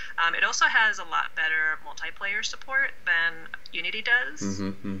there. It also has a lot better multiplayer support than Unity does,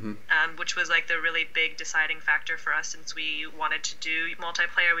 which was like the really big deciding factor for us. Since we wanted to do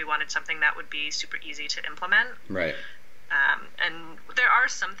multiplayer, we wanted something that would be super easy to implement. Right. And there are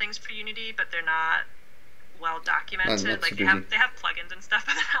some things for Unity, but they're not well documented. Like they have plugins and stuff,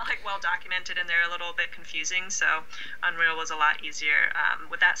 but they're not like well documented, and they're a little bit confusing. So Unreal was a lot easier.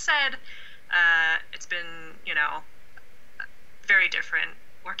 With that said, it's been, very different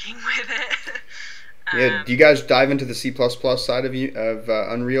working with it. Do you guys dive into the C++ side of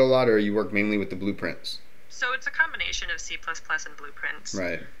Unreal a lot, or you work mainly with the blueprints? So it's a combination of C++ and blueprints.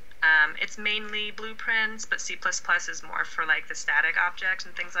 Right. It's mainly blueprints, but C++ is more for like the static objects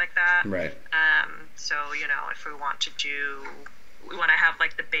and things like that. Right. So, if we want to have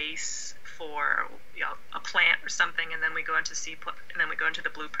like the base for a plant or something, and then we go into and then we go into the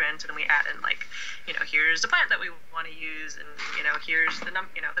blueprint, and we add in like, here's the plant that we want to use, and here's the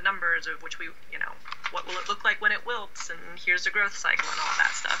the numbers of which we what will it look like when it wilts, and here's the growth cycle and all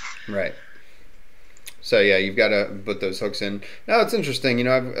that stuff. Right. So yeah, you've got to put those hooks in. Now it's interesting.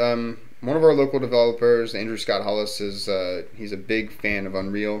 I've one of our local developers, Andrew Scott Hollis, he's a big fan of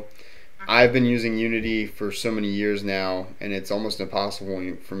Unreal. I've been using Unity for so many years now, and it's almost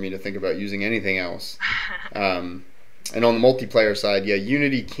impossible for me to think about using anything else. And on the multiplayer side,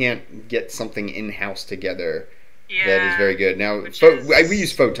 Unity can't get something in-house together that is very good. Now, we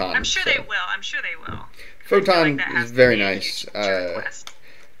use Photon. I'm sure they will. Photon is very nice.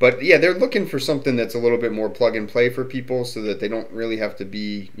 But yeah, they're looking for something that's a little bit more plug and play for people, so that they don't really have to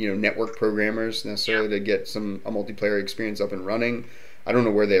be, network programmers necessarily to get a multiplayer experience up and running. I don't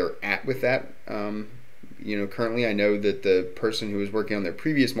know where they're at with that. Currently I know that the person who was working on their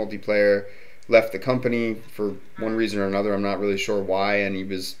previous multiplayer left the company for one reason or another. I'm not really sure why, and he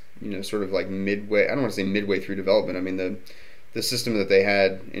was sort of like midway. I don't want to say midway through development. I mean the system that they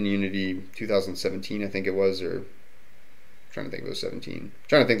had in Unity 2017, I think it was, or I'm trying to think if it was 17. I'm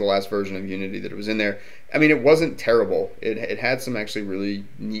trying to think the last version of Unity that it was in there. I mean, it wasn't terrible. It had some actually really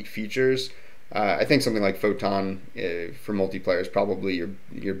neat features. I think something like Photon for multiplayer is probably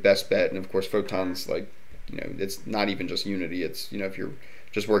your best bet. And of course, Photon's like, it's not even just Unity. It's, if you're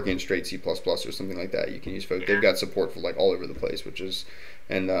just working in straight C++ or something like that, you can use Photon. They've got support for like all over the place,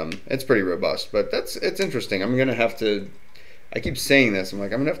 and it's pretty robust. But it's interesting. I'm gonna have to. I keep saying this. I'm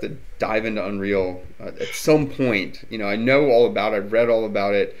gonna have to dive into Unreal at some point. I know all about it. I've read all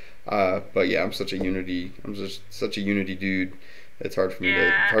about it. But yeah, I'm just such a Unity dude. It's hard for me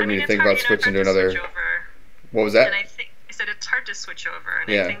to think about switching to another. What was that? And I said it's hard to switch over,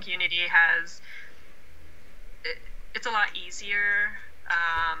 and I think Unity has. It's a lot easier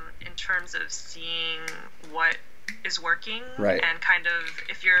in terms of seeing what is working, right? And kind of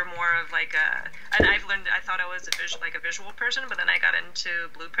if you're more of like and I've learned. I thought I was a visual person, but then I got into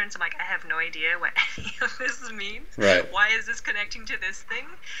blueprints. I'm like, I have no idea what any of this means. Right. Why is this connecting to this thing?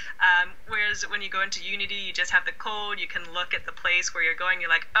 Whereas when you go into Unity, you just have the code. You can look at the place where you're going. You're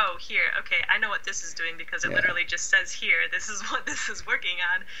like, oh, here, okay, I know what this is doing because it literally just says here. This is what this is working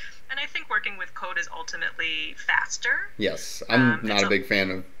on. And I think working with code is ultimately faster. Yes, I'm not a big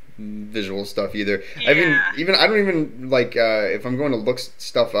fan of visual stuff either. Yeah. I don't even like if I'm going to look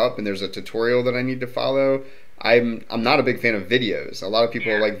stuff up and there's a tutorial that I need to follow. I'm not a big fan of videos. A lot of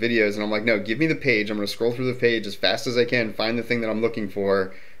people like videos, and I'm like, no, give me the page. I'm going to scroll through the page as fast as I can, find the thing that I'm looking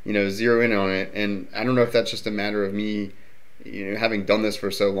for, zero in on it. And I don't know if that's just a matter of me, having done this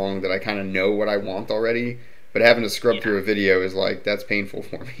for so long that I kind of know what I want already. But having to scrub through a video is like, that's painful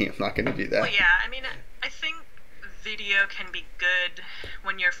for me. I'm not going to do that. Well, yeah, I mean, I think video can be good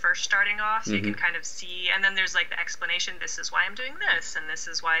when you're first starting off, so you can kind of see, and then there's like the explanation, this is why I'm doing this, and this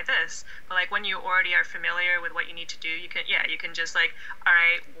is why this. But like when you already are familiar with what you need to do, you can just like, all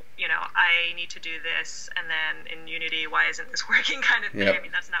right, I need to do this, and then in Unity, why isn't this working kind of thing. I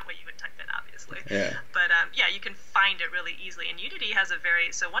mean, that's not what you would type in, obviously. But you can find it really easily. And Unity has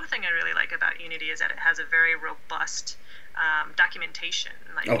so one thing I really like about Unity is that it has a very robust documentation.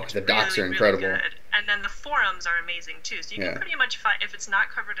 Like, the docs are incredible. Really good. And then the forums are amazing too. So you can pretty much find, if it's not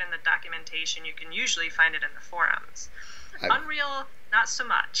covered in the documentation, you can usually find it in the forums. Unreal, not so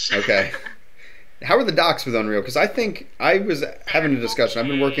much. Okay. How are the docs with Unreal? Because I think I was having a discussion. I've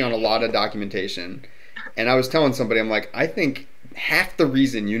been working on a lot of documentation, and I was telling somebody, I'm like, I think half the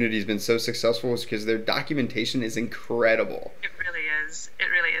reason Unity's been so successful is because their documentation is incredible. It really is. It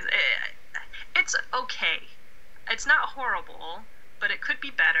really is. It's okay. It's not horrible, but it could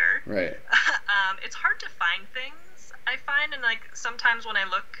be better. Right. It's hard to find things, I find, and like sometimes when I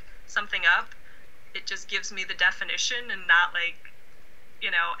look something up, it just gives me the definition and not like,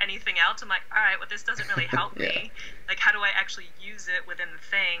 anything else. I'm like, all right, well, this doesn't really help me. Like, how do I actually use it within the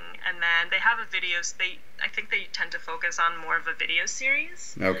thing? And then they have a video. I think they tend to focus on more of a video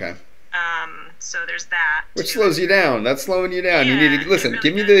series. Okay. So there's that. Which slows you down. That's slowing you down. Yeah, you need to listen.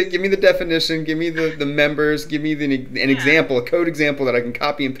 Really give me the definition. Give me the members. Give me an example, a code example that I can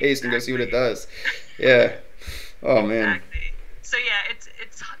copy and paste and go see what it does. Yeah. Oh man. Exactly. So yeah,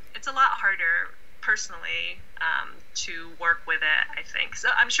 it's a lot harder personally to work with it, I think. So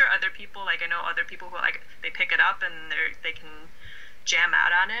I'm sure other people, like I know other people who like they pick it up and they can jam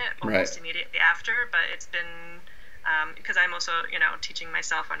out on it almost immediately after. But it's been because I'm also teaching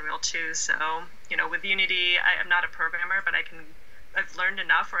myself Unreal too. So with Unity, I'm not a programmer, but I've learned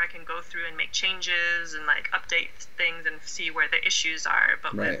enough where I can go through and make changes and like update things and see where the issues are.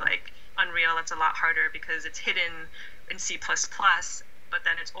 But with like Unreal, it's a lot harder because it's hidden in C++. But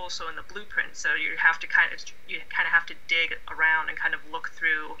then it's also in the blueprint, so you kind of have to dig around and kind of look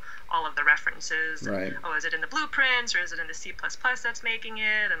through all of the references. Right. Oh, is it in the blueprints or is it in the C++ that's making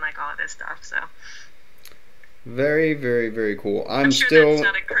it, and like all of this stuff. So. Very, very, very cool. I'm sure that's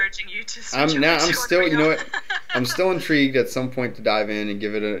not encouraging you to. I'm still. You know what? I'm still intrigued at some point to dive in and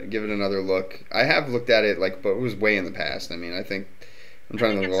give it another look. I have looked at it but it was way in the past. I mean, I'm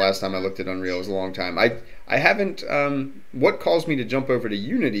trying to think the last time I looked at Unreal was a long time. I haven't. What caused me to jump over to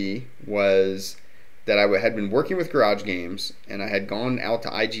Unity was that I had been working with Garage Games, and I had gone out to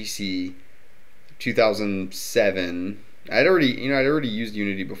IGC 2007. I'd already used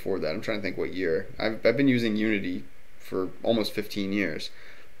Unity before that. I'm trying to think what year. I've been using Unity for almost 15 years,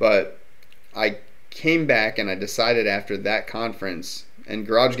 but I came back and I decided after that conference, and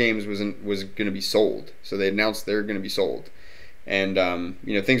Garage Games was going to be sold, so they announced they're going to be sold. And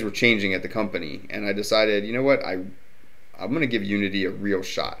things were changing at the company, and I decided, you know what, I'm gonna give Unity a real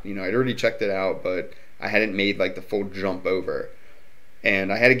shot. I'd already checked it out, but I hadn't made like the full jump over.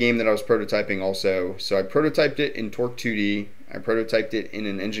 And I had a game that I was prototyping also. So I prototyped it in Torque 2D. I prototyped it in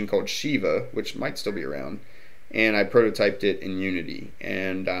an engine called Shiva, which might still be around. And I prototyped it in Unity.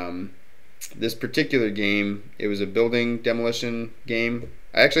 And this particular game, it was a building demolition game.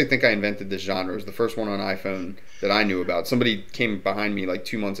 I actually think I invented this genre. It was the first one on iPhone that I knew about. Somebody came behind me like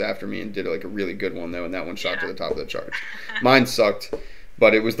 2 months after me and did like a really good one though, and that one shot to the top of the charts. Mine sucked,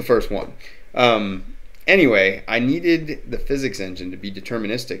 but it was the first one. Anyway, I needed the physics engine to be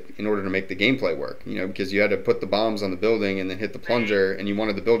deterministic in order to make the gameplay work, you know, because you had to put the bombs on the building and then hit the plunger, and you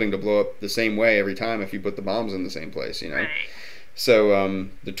wanted the building to blow up the same way every time if you put the bombs in the same place, you know. So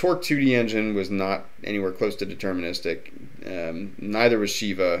the Torque 2D engine was not anywhere close to deterministic. Neither was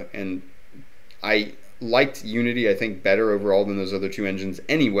Shiva, and I liked Unity, I think, better overall than those other two engines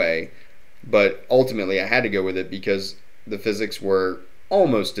anyway, but ultimately I had to go with it because the physics were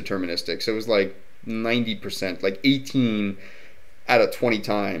almost deterministic. So it was like 90%, like 18 out of 20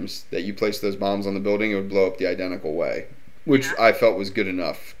 times that you place those bombs on the building, it would blow up the identical way, which I felt was good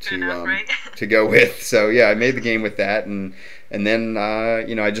enough to go with. So yeah, I made the game with that, and then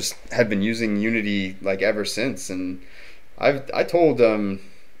you know, I just had been using Unity like ever since. And I told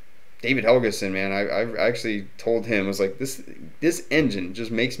David Helgeson, man, I actually told him, I was like, this engine just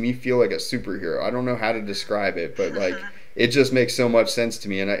makes me feel like a superhero. I don't know how to describe it, but like it just makes so much sense to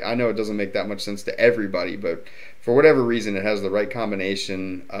me. And I know it doesn't make that much sense to everybody, but for whatever reason, it has the right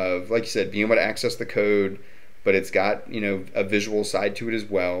combination of, like you said, being able to access the code, but it's got, you know, a visual side to it as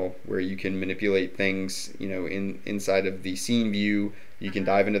well, where you can manipulate things, you know, inside of the scene view. You can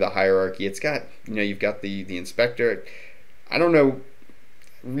dive into the hierarchy. It's got, you know, you've got the inspector. I don't know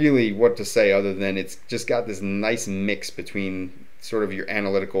really what to say other than it's just got this nice mix between sort of your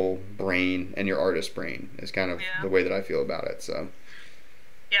analytical brain and your artist brain is kind of the way that I feel about it. So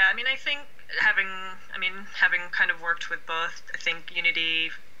yeah, I mean, I think having kind of worked with both, I think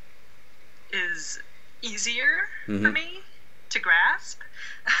Unity is easier for me to grasp.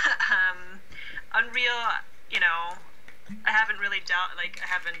 Unreal, you know, I haven't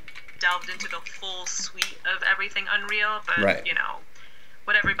delved into the full suite of everything Unreal, but you know,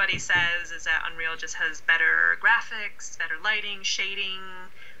 what everybody says is that Unreal just has better graphics, better lighting, shading,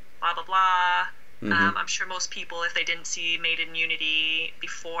 blah blah blah. I'm sure most people, if they didn't see made in Unity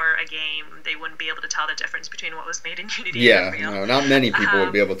before a game, they wouldn't be able to tell the difference between what was made in Unity and Unreal. No, not many people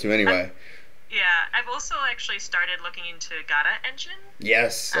would be able to anyway. I've also actually started looking into Gata Engine.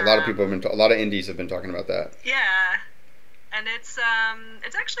 Yes, a lot of people a lot of indies have been talking about that. Yeah, and it's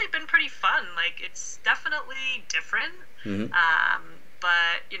actually been pretty fun. Like, it's definitely different.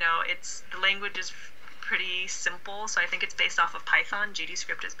 But you know, the language is pretty simple, so I think it's based off of Python.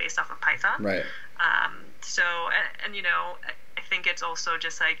 GDScript is based off of Python. Right. So and you know, I think it's also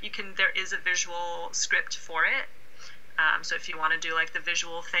just like there is a visual script for it. So if you want to do like the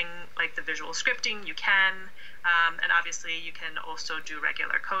visual thing, like the visual scripting, you can. And obviously you can also do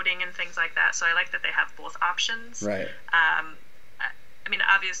regular coding and things like that. So I like that they have both options. Right. I mean,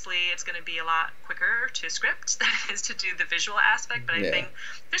 obviously it's going to be a lot quicker to script than it is to do the visual aspect, but I think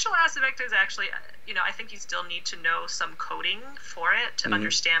visual aspect is actually, you know, I think you still need to know some coding for it to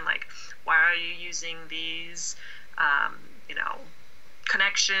understand, like, why are you using these, you know,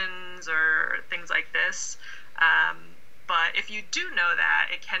 connections or things like this. But if you do know that,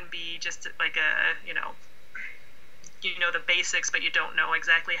 it can be just like you know the basics, but you don't know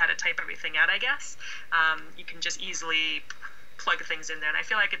exactly how to type everything out, I guess. You can just easily plug things in there, and I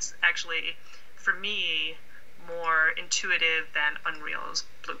feel like it's actually, for me, more intuitive than Unreal's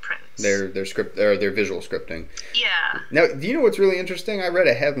blueprints. Their visual scripting. Yeah. Now, do you know what's really interesting? I read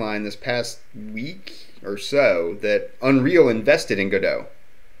a headline this past week or so that Unreal invested in Godot.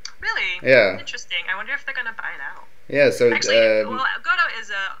 Really? Yeah. Interesting. I wonder if they're gonna buy it out. Yeah, so actually, well, Godot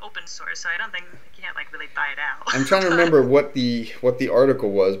is open source, so I don't think you can't like really buy it out. I'm trying to remember what the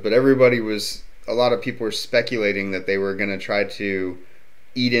article was, but a lot of people were speculating that they were going to try to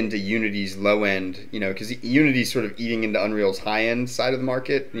eat into Unity's low end, you know, because Unity's sort of eating into Unreal's high end side of the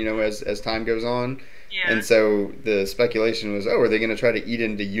market, you know, as time goes on. Yeah. And so the speculation was, are they going to try to eat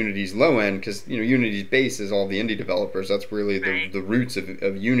into Unity's low end? Because, you know, Unity's base is all the indie developers. That's really the roots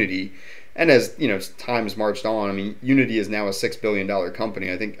of Unity. And as, you know, time's marched on, I mean, Unity is now a $6 billion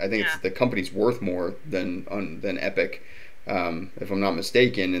company. I think it's the company's worth more than Epic, if I'm not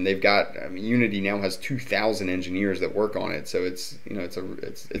mistaken. And they've got, I mean, Unity now has 2,000 engineers that work on it. So it's, you know,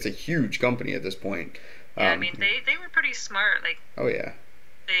 it's a huge company at this point. Yeah, I mean, they were pretty smart. Like, oh yeah.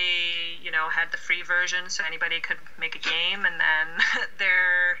 They, you know, had the free version so anybody could make a game, and then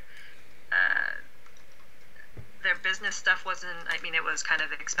their business stuff wasn't, I mean, it was kind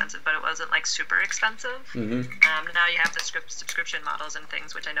of expensive, but it wasn't like super expensive. Now you have the subscription models and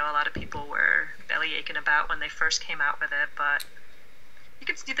things, which I know a lot of people were belly aching about when they first came out with it, but you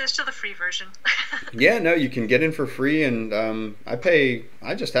can see there's still the free version. Yeah, no, you can get in for free, and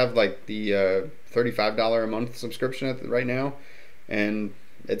I just have like the $35 a month subscription right now, and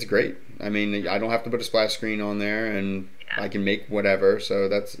it's great. I mean, I don't have to put a splash screen on there, and I can make whatever, so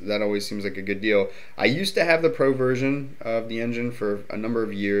that always seems like a good deal. I used to have the pro version of the engine for a number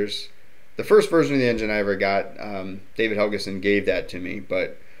of years. The first version of the engine I ever got, David Helgeson gave that to me,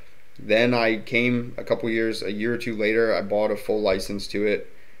 but then I came a year or two later, I bought a full license to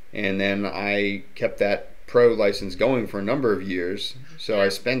it, and then I kept that pro license going for a number of years. So I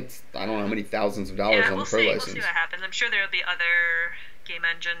spent, I don't know how many thousands of dollars on the pro license. We'll see what happens. I'm sure there'll be other game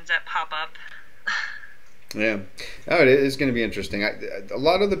engines that pop up. Yeah. Oh, it is going to be interesting. A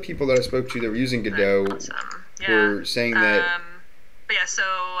lot of the people that I spoke to that were using Godot were saying that... But yeah, so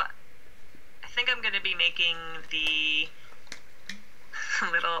I think I'm going to be making the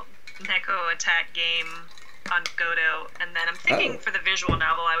little Neko attack game on Godot, and then I'm thinking for the visual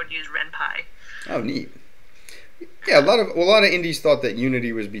novel I would use RenPy. Oh, neat. Yeah, a lot of indies thought that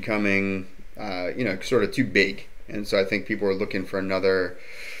Unity was becoming, sort of too big, and so I think people are looking for another,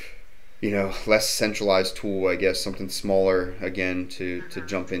 less centralized tool, I guess, something smaller again to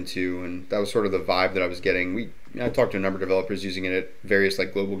jump into, and that was sort of the vibe that I was getting. I talked to a number of developers using it at various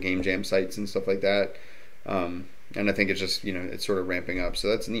like global game jam sites and stuff like that, and I think it's just it's sort of ramping up, so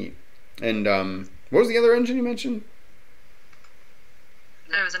that's neat. And what was the other engine you mentioned?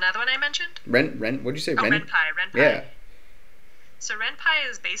 There was another one I mentioned. What did you say? RenPy. Yeah. So RenPy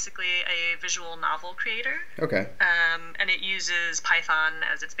is basically a visual novel creator. Okay. And it uses Python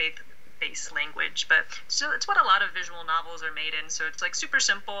as its base language, but still, it's what a lot of visual novels are made in. So it's like super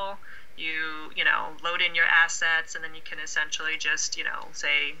simple. You load in your assets, and then you can essentially just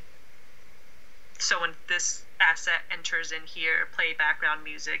say, so when this asset enters in here, play background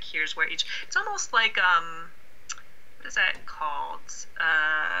music. Here's where it's almost like what is that called?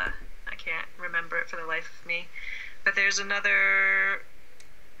 I can't remember it for the life of me. But there's another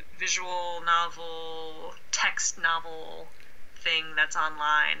visual novel, text novel thing that's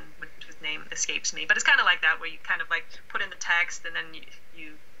online, whose name escapes me. But it's kind of like that, where you kind of like put in the text and then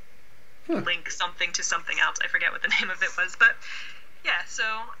you link something to something else. I forget what the name of it was, but yeah. So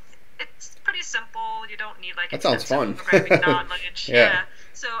it's pretty simple. You don't need like that sounds fun. Programming knowledge. Yeah.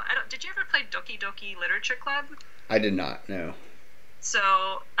 So did you ever play Doki Doki Literature Club? I did not. No. So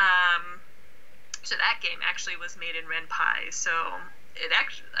so that game actually was made in RenPy. So it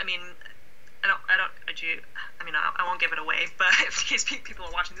actually, I won't give it away, but in case people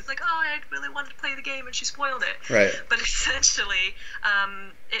are watching, it's like, oh, I really wanted to play the game and she spoiled it. Right. But essentially,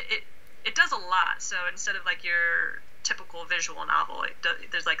 it does a lot. So instead of like your typical visual novel,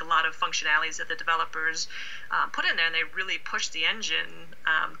 there's like a lot of functionalities that the developers put in there, and they really push the engine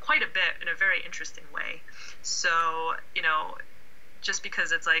quite a bit in a very interesting way. So just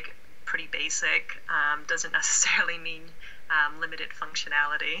because it's like pretty basic doesn't necessarily mean limited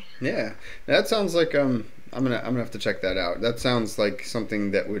functionality. Yeah, that sounds like I'm gonna have to check that out. That sounds like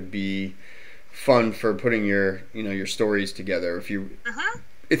something that would be fun for putting your your stories together.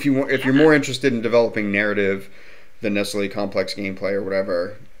 If you're more interested in developing narrative than necessarily complex gameplay or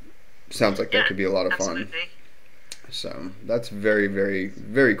whatever, sounds like that could be a lot of fun. So that's very, very,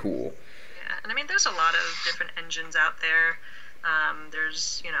 very cool. Yeah, and I mean, there's a lot of different engines out there.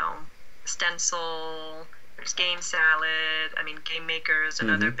 There's Stencil, there's Game Salad. I mean, Game Maker is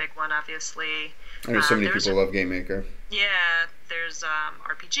another big one, obviously. I know so many people love Game Maker. Yeah, there's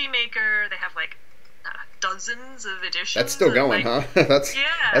RPG Maker. They have like dozens of editions. That's still going, huh? That's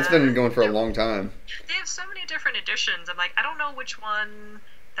been going for a long time. They have so many different editions. I'm like, I don't know which one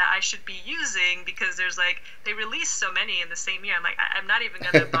that I should be using, because there's like, they release so many in the same year. I'm like, I'm not even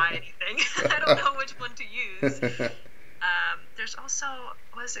gonna buy anything. I don't know which one to use. There's also,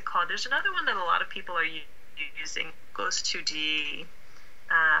 what is it called? There's another one that a lot of people are using, Ghost 2D.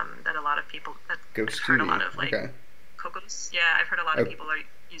 That a lot of people, I've heard a lot of like Cocos. Yeah, I've heard a lot of people are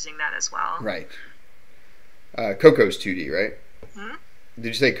using that as well. Right. Coco's 2D, right? Hmm? Did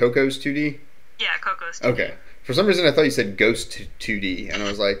you say Coco's 2D? Yeah, Coco's 2D. Okay. For some reason, I thought you said Ghost 2D, and I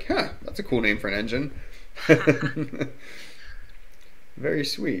was like, that's a cool name for an engine. Very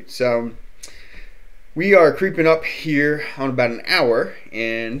sweet. So, we are creeping up here on about an hour,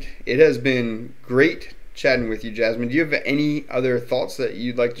 and it has been great chatting with you, Jasmine. Do you have any other thoughts that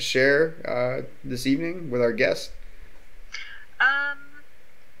you'd like to share this evening with our guest? Not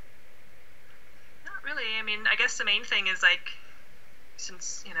really. I mean, I guess the main thing is like,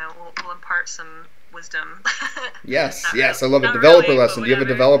 since we'll impart some wisdom. Yes, Not yes, really, I love a not developer really, lesson. but Do you have a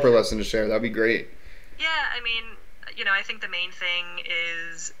whatever. developer lesson to share? That'd be great. Yeah, I mean, I think the main thing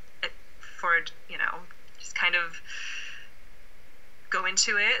is for, just kind of go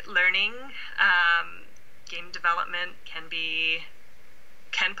into it, learning. Game development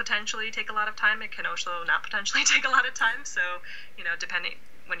can potentially take a lot of time. It can also not potentially take a lot of time. So, depending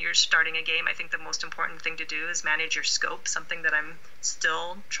when you're starting a game, I think the most important thing to do is manage your scope, something that I'm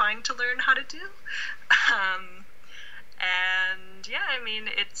still trying to learn how to do. And yeah, I mean,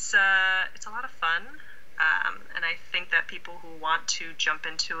 it's a lot of fun. And I think that people who want to jump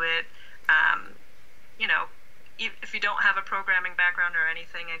into it, if you don't have a programming background or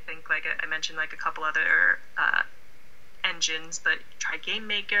anything, I think, like I mentioned, like a couple other engines, but try Game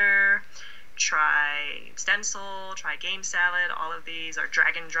Maker, try Stencil, try Game Salad. All of these are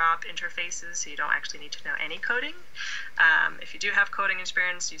drag and drop interfaces, so you don't actually need to know any coding. If you do have coding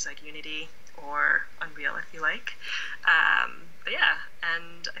experience, use like Unity or Unreal if you like. But yeah,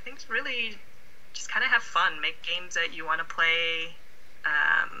 and I think really just kind of have fun, make games that you want to play,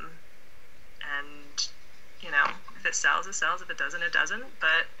 and if it sells, it sells. If it doesn't, it doesn't.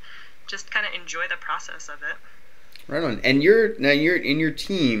 But just kind of enjoy the process of it. Right on. And you're in your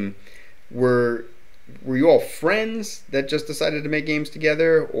team. Were you all friends that just decided to make games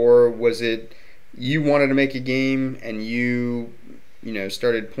together, or was it you wanted to make a game and you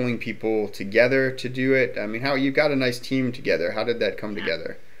started pulling people together to do it? I mean, how you got a nice team together? How did that come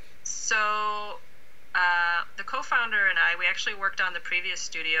together? So the co-founder and I, we actually worked on the previous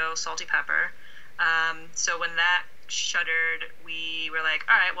studio, Salty Pepper. So when that shuttered, we were like,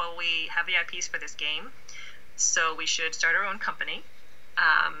 all right, well, we have the IPs for this game, so we should start our own company.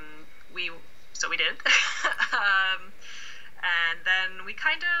 So we did. And then we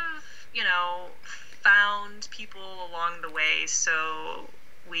kind of, found people along the way. So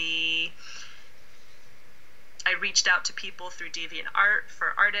I reached out to people through DeviantArt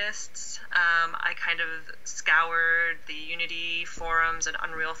for artists. I kind of scoured the Unity forums and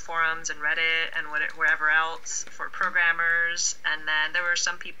Unreal forums and Reddit and wherever else for programmers. And then there were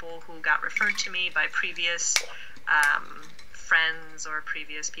some people who got referred to me by previous friends or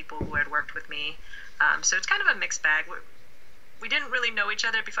previous people who had worked with me. So it's kind of a mixed bag. We didn't really know each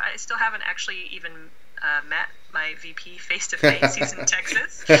other before. I still haven't actually even met my VP face-to-face. He's in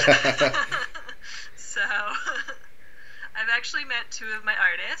Texas. So I've actually met two of my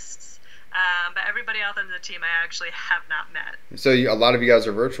artists, but everybody else on the team I actually have not met. So a lot of you guys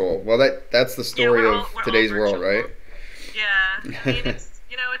are virtual. Well, that's the story of today's world, right? Yeah, I mean, it's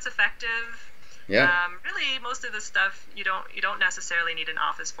effective. Yeah. Really, most of the stuff you don't necessarily need an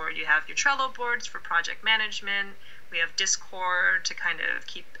office for. You have your Trello boards for project management. We have Discord to kind of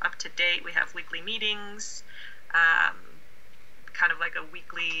keep up to date. We have weekly meetings, kind of like a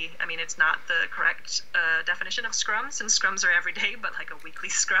weekly. I mean, it's not the correct definition of Scrum, since Scrums are every day, but like a weekly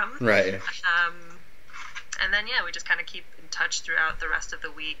Scrum. Right. And then we just kind of keep in touch throughout the rest of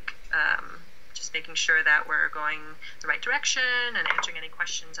the week. Just making sure that we're going the right direction and answering any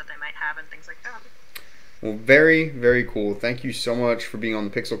questions that they might have and things like that. Well, very, very cool. Thank you so much for being on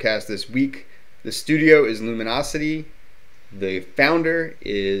the PixelCast this week. The studio is Luminosity. The founder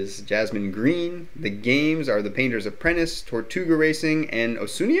is Jasmine Greene. The games are The Painter's Apprentice, Tortuga Racing, and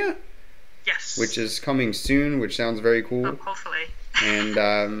Osunia? Yes. Which is coming soon, which sounds very cool. Oh, hopefully. And,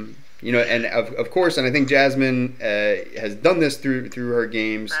 and of course, and I think Jasmine has done this through her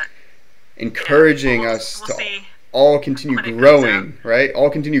games, encouraging us to all continue growing, right?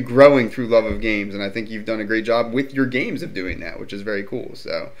 All continue growing through love of games, and I think you've done a great job with your games of doing that, which is very cool.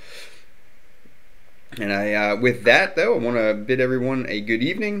 So, and with that though, I want to bid everyone a good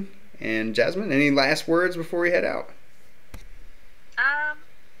evening. And Jasmine, any last words before we head out?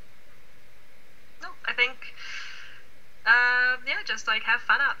 No, I think, just like have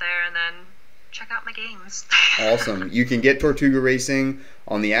fun out there and then check out my games. Awesome. You can get Tortuga Racing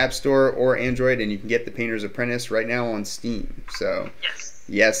on the App Store or Android, and you can get The Painter's Apprentice right now on Steam. So,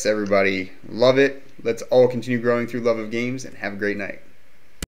 yes, everybody, love it. Let's all continue growing through love of games, and have a great night.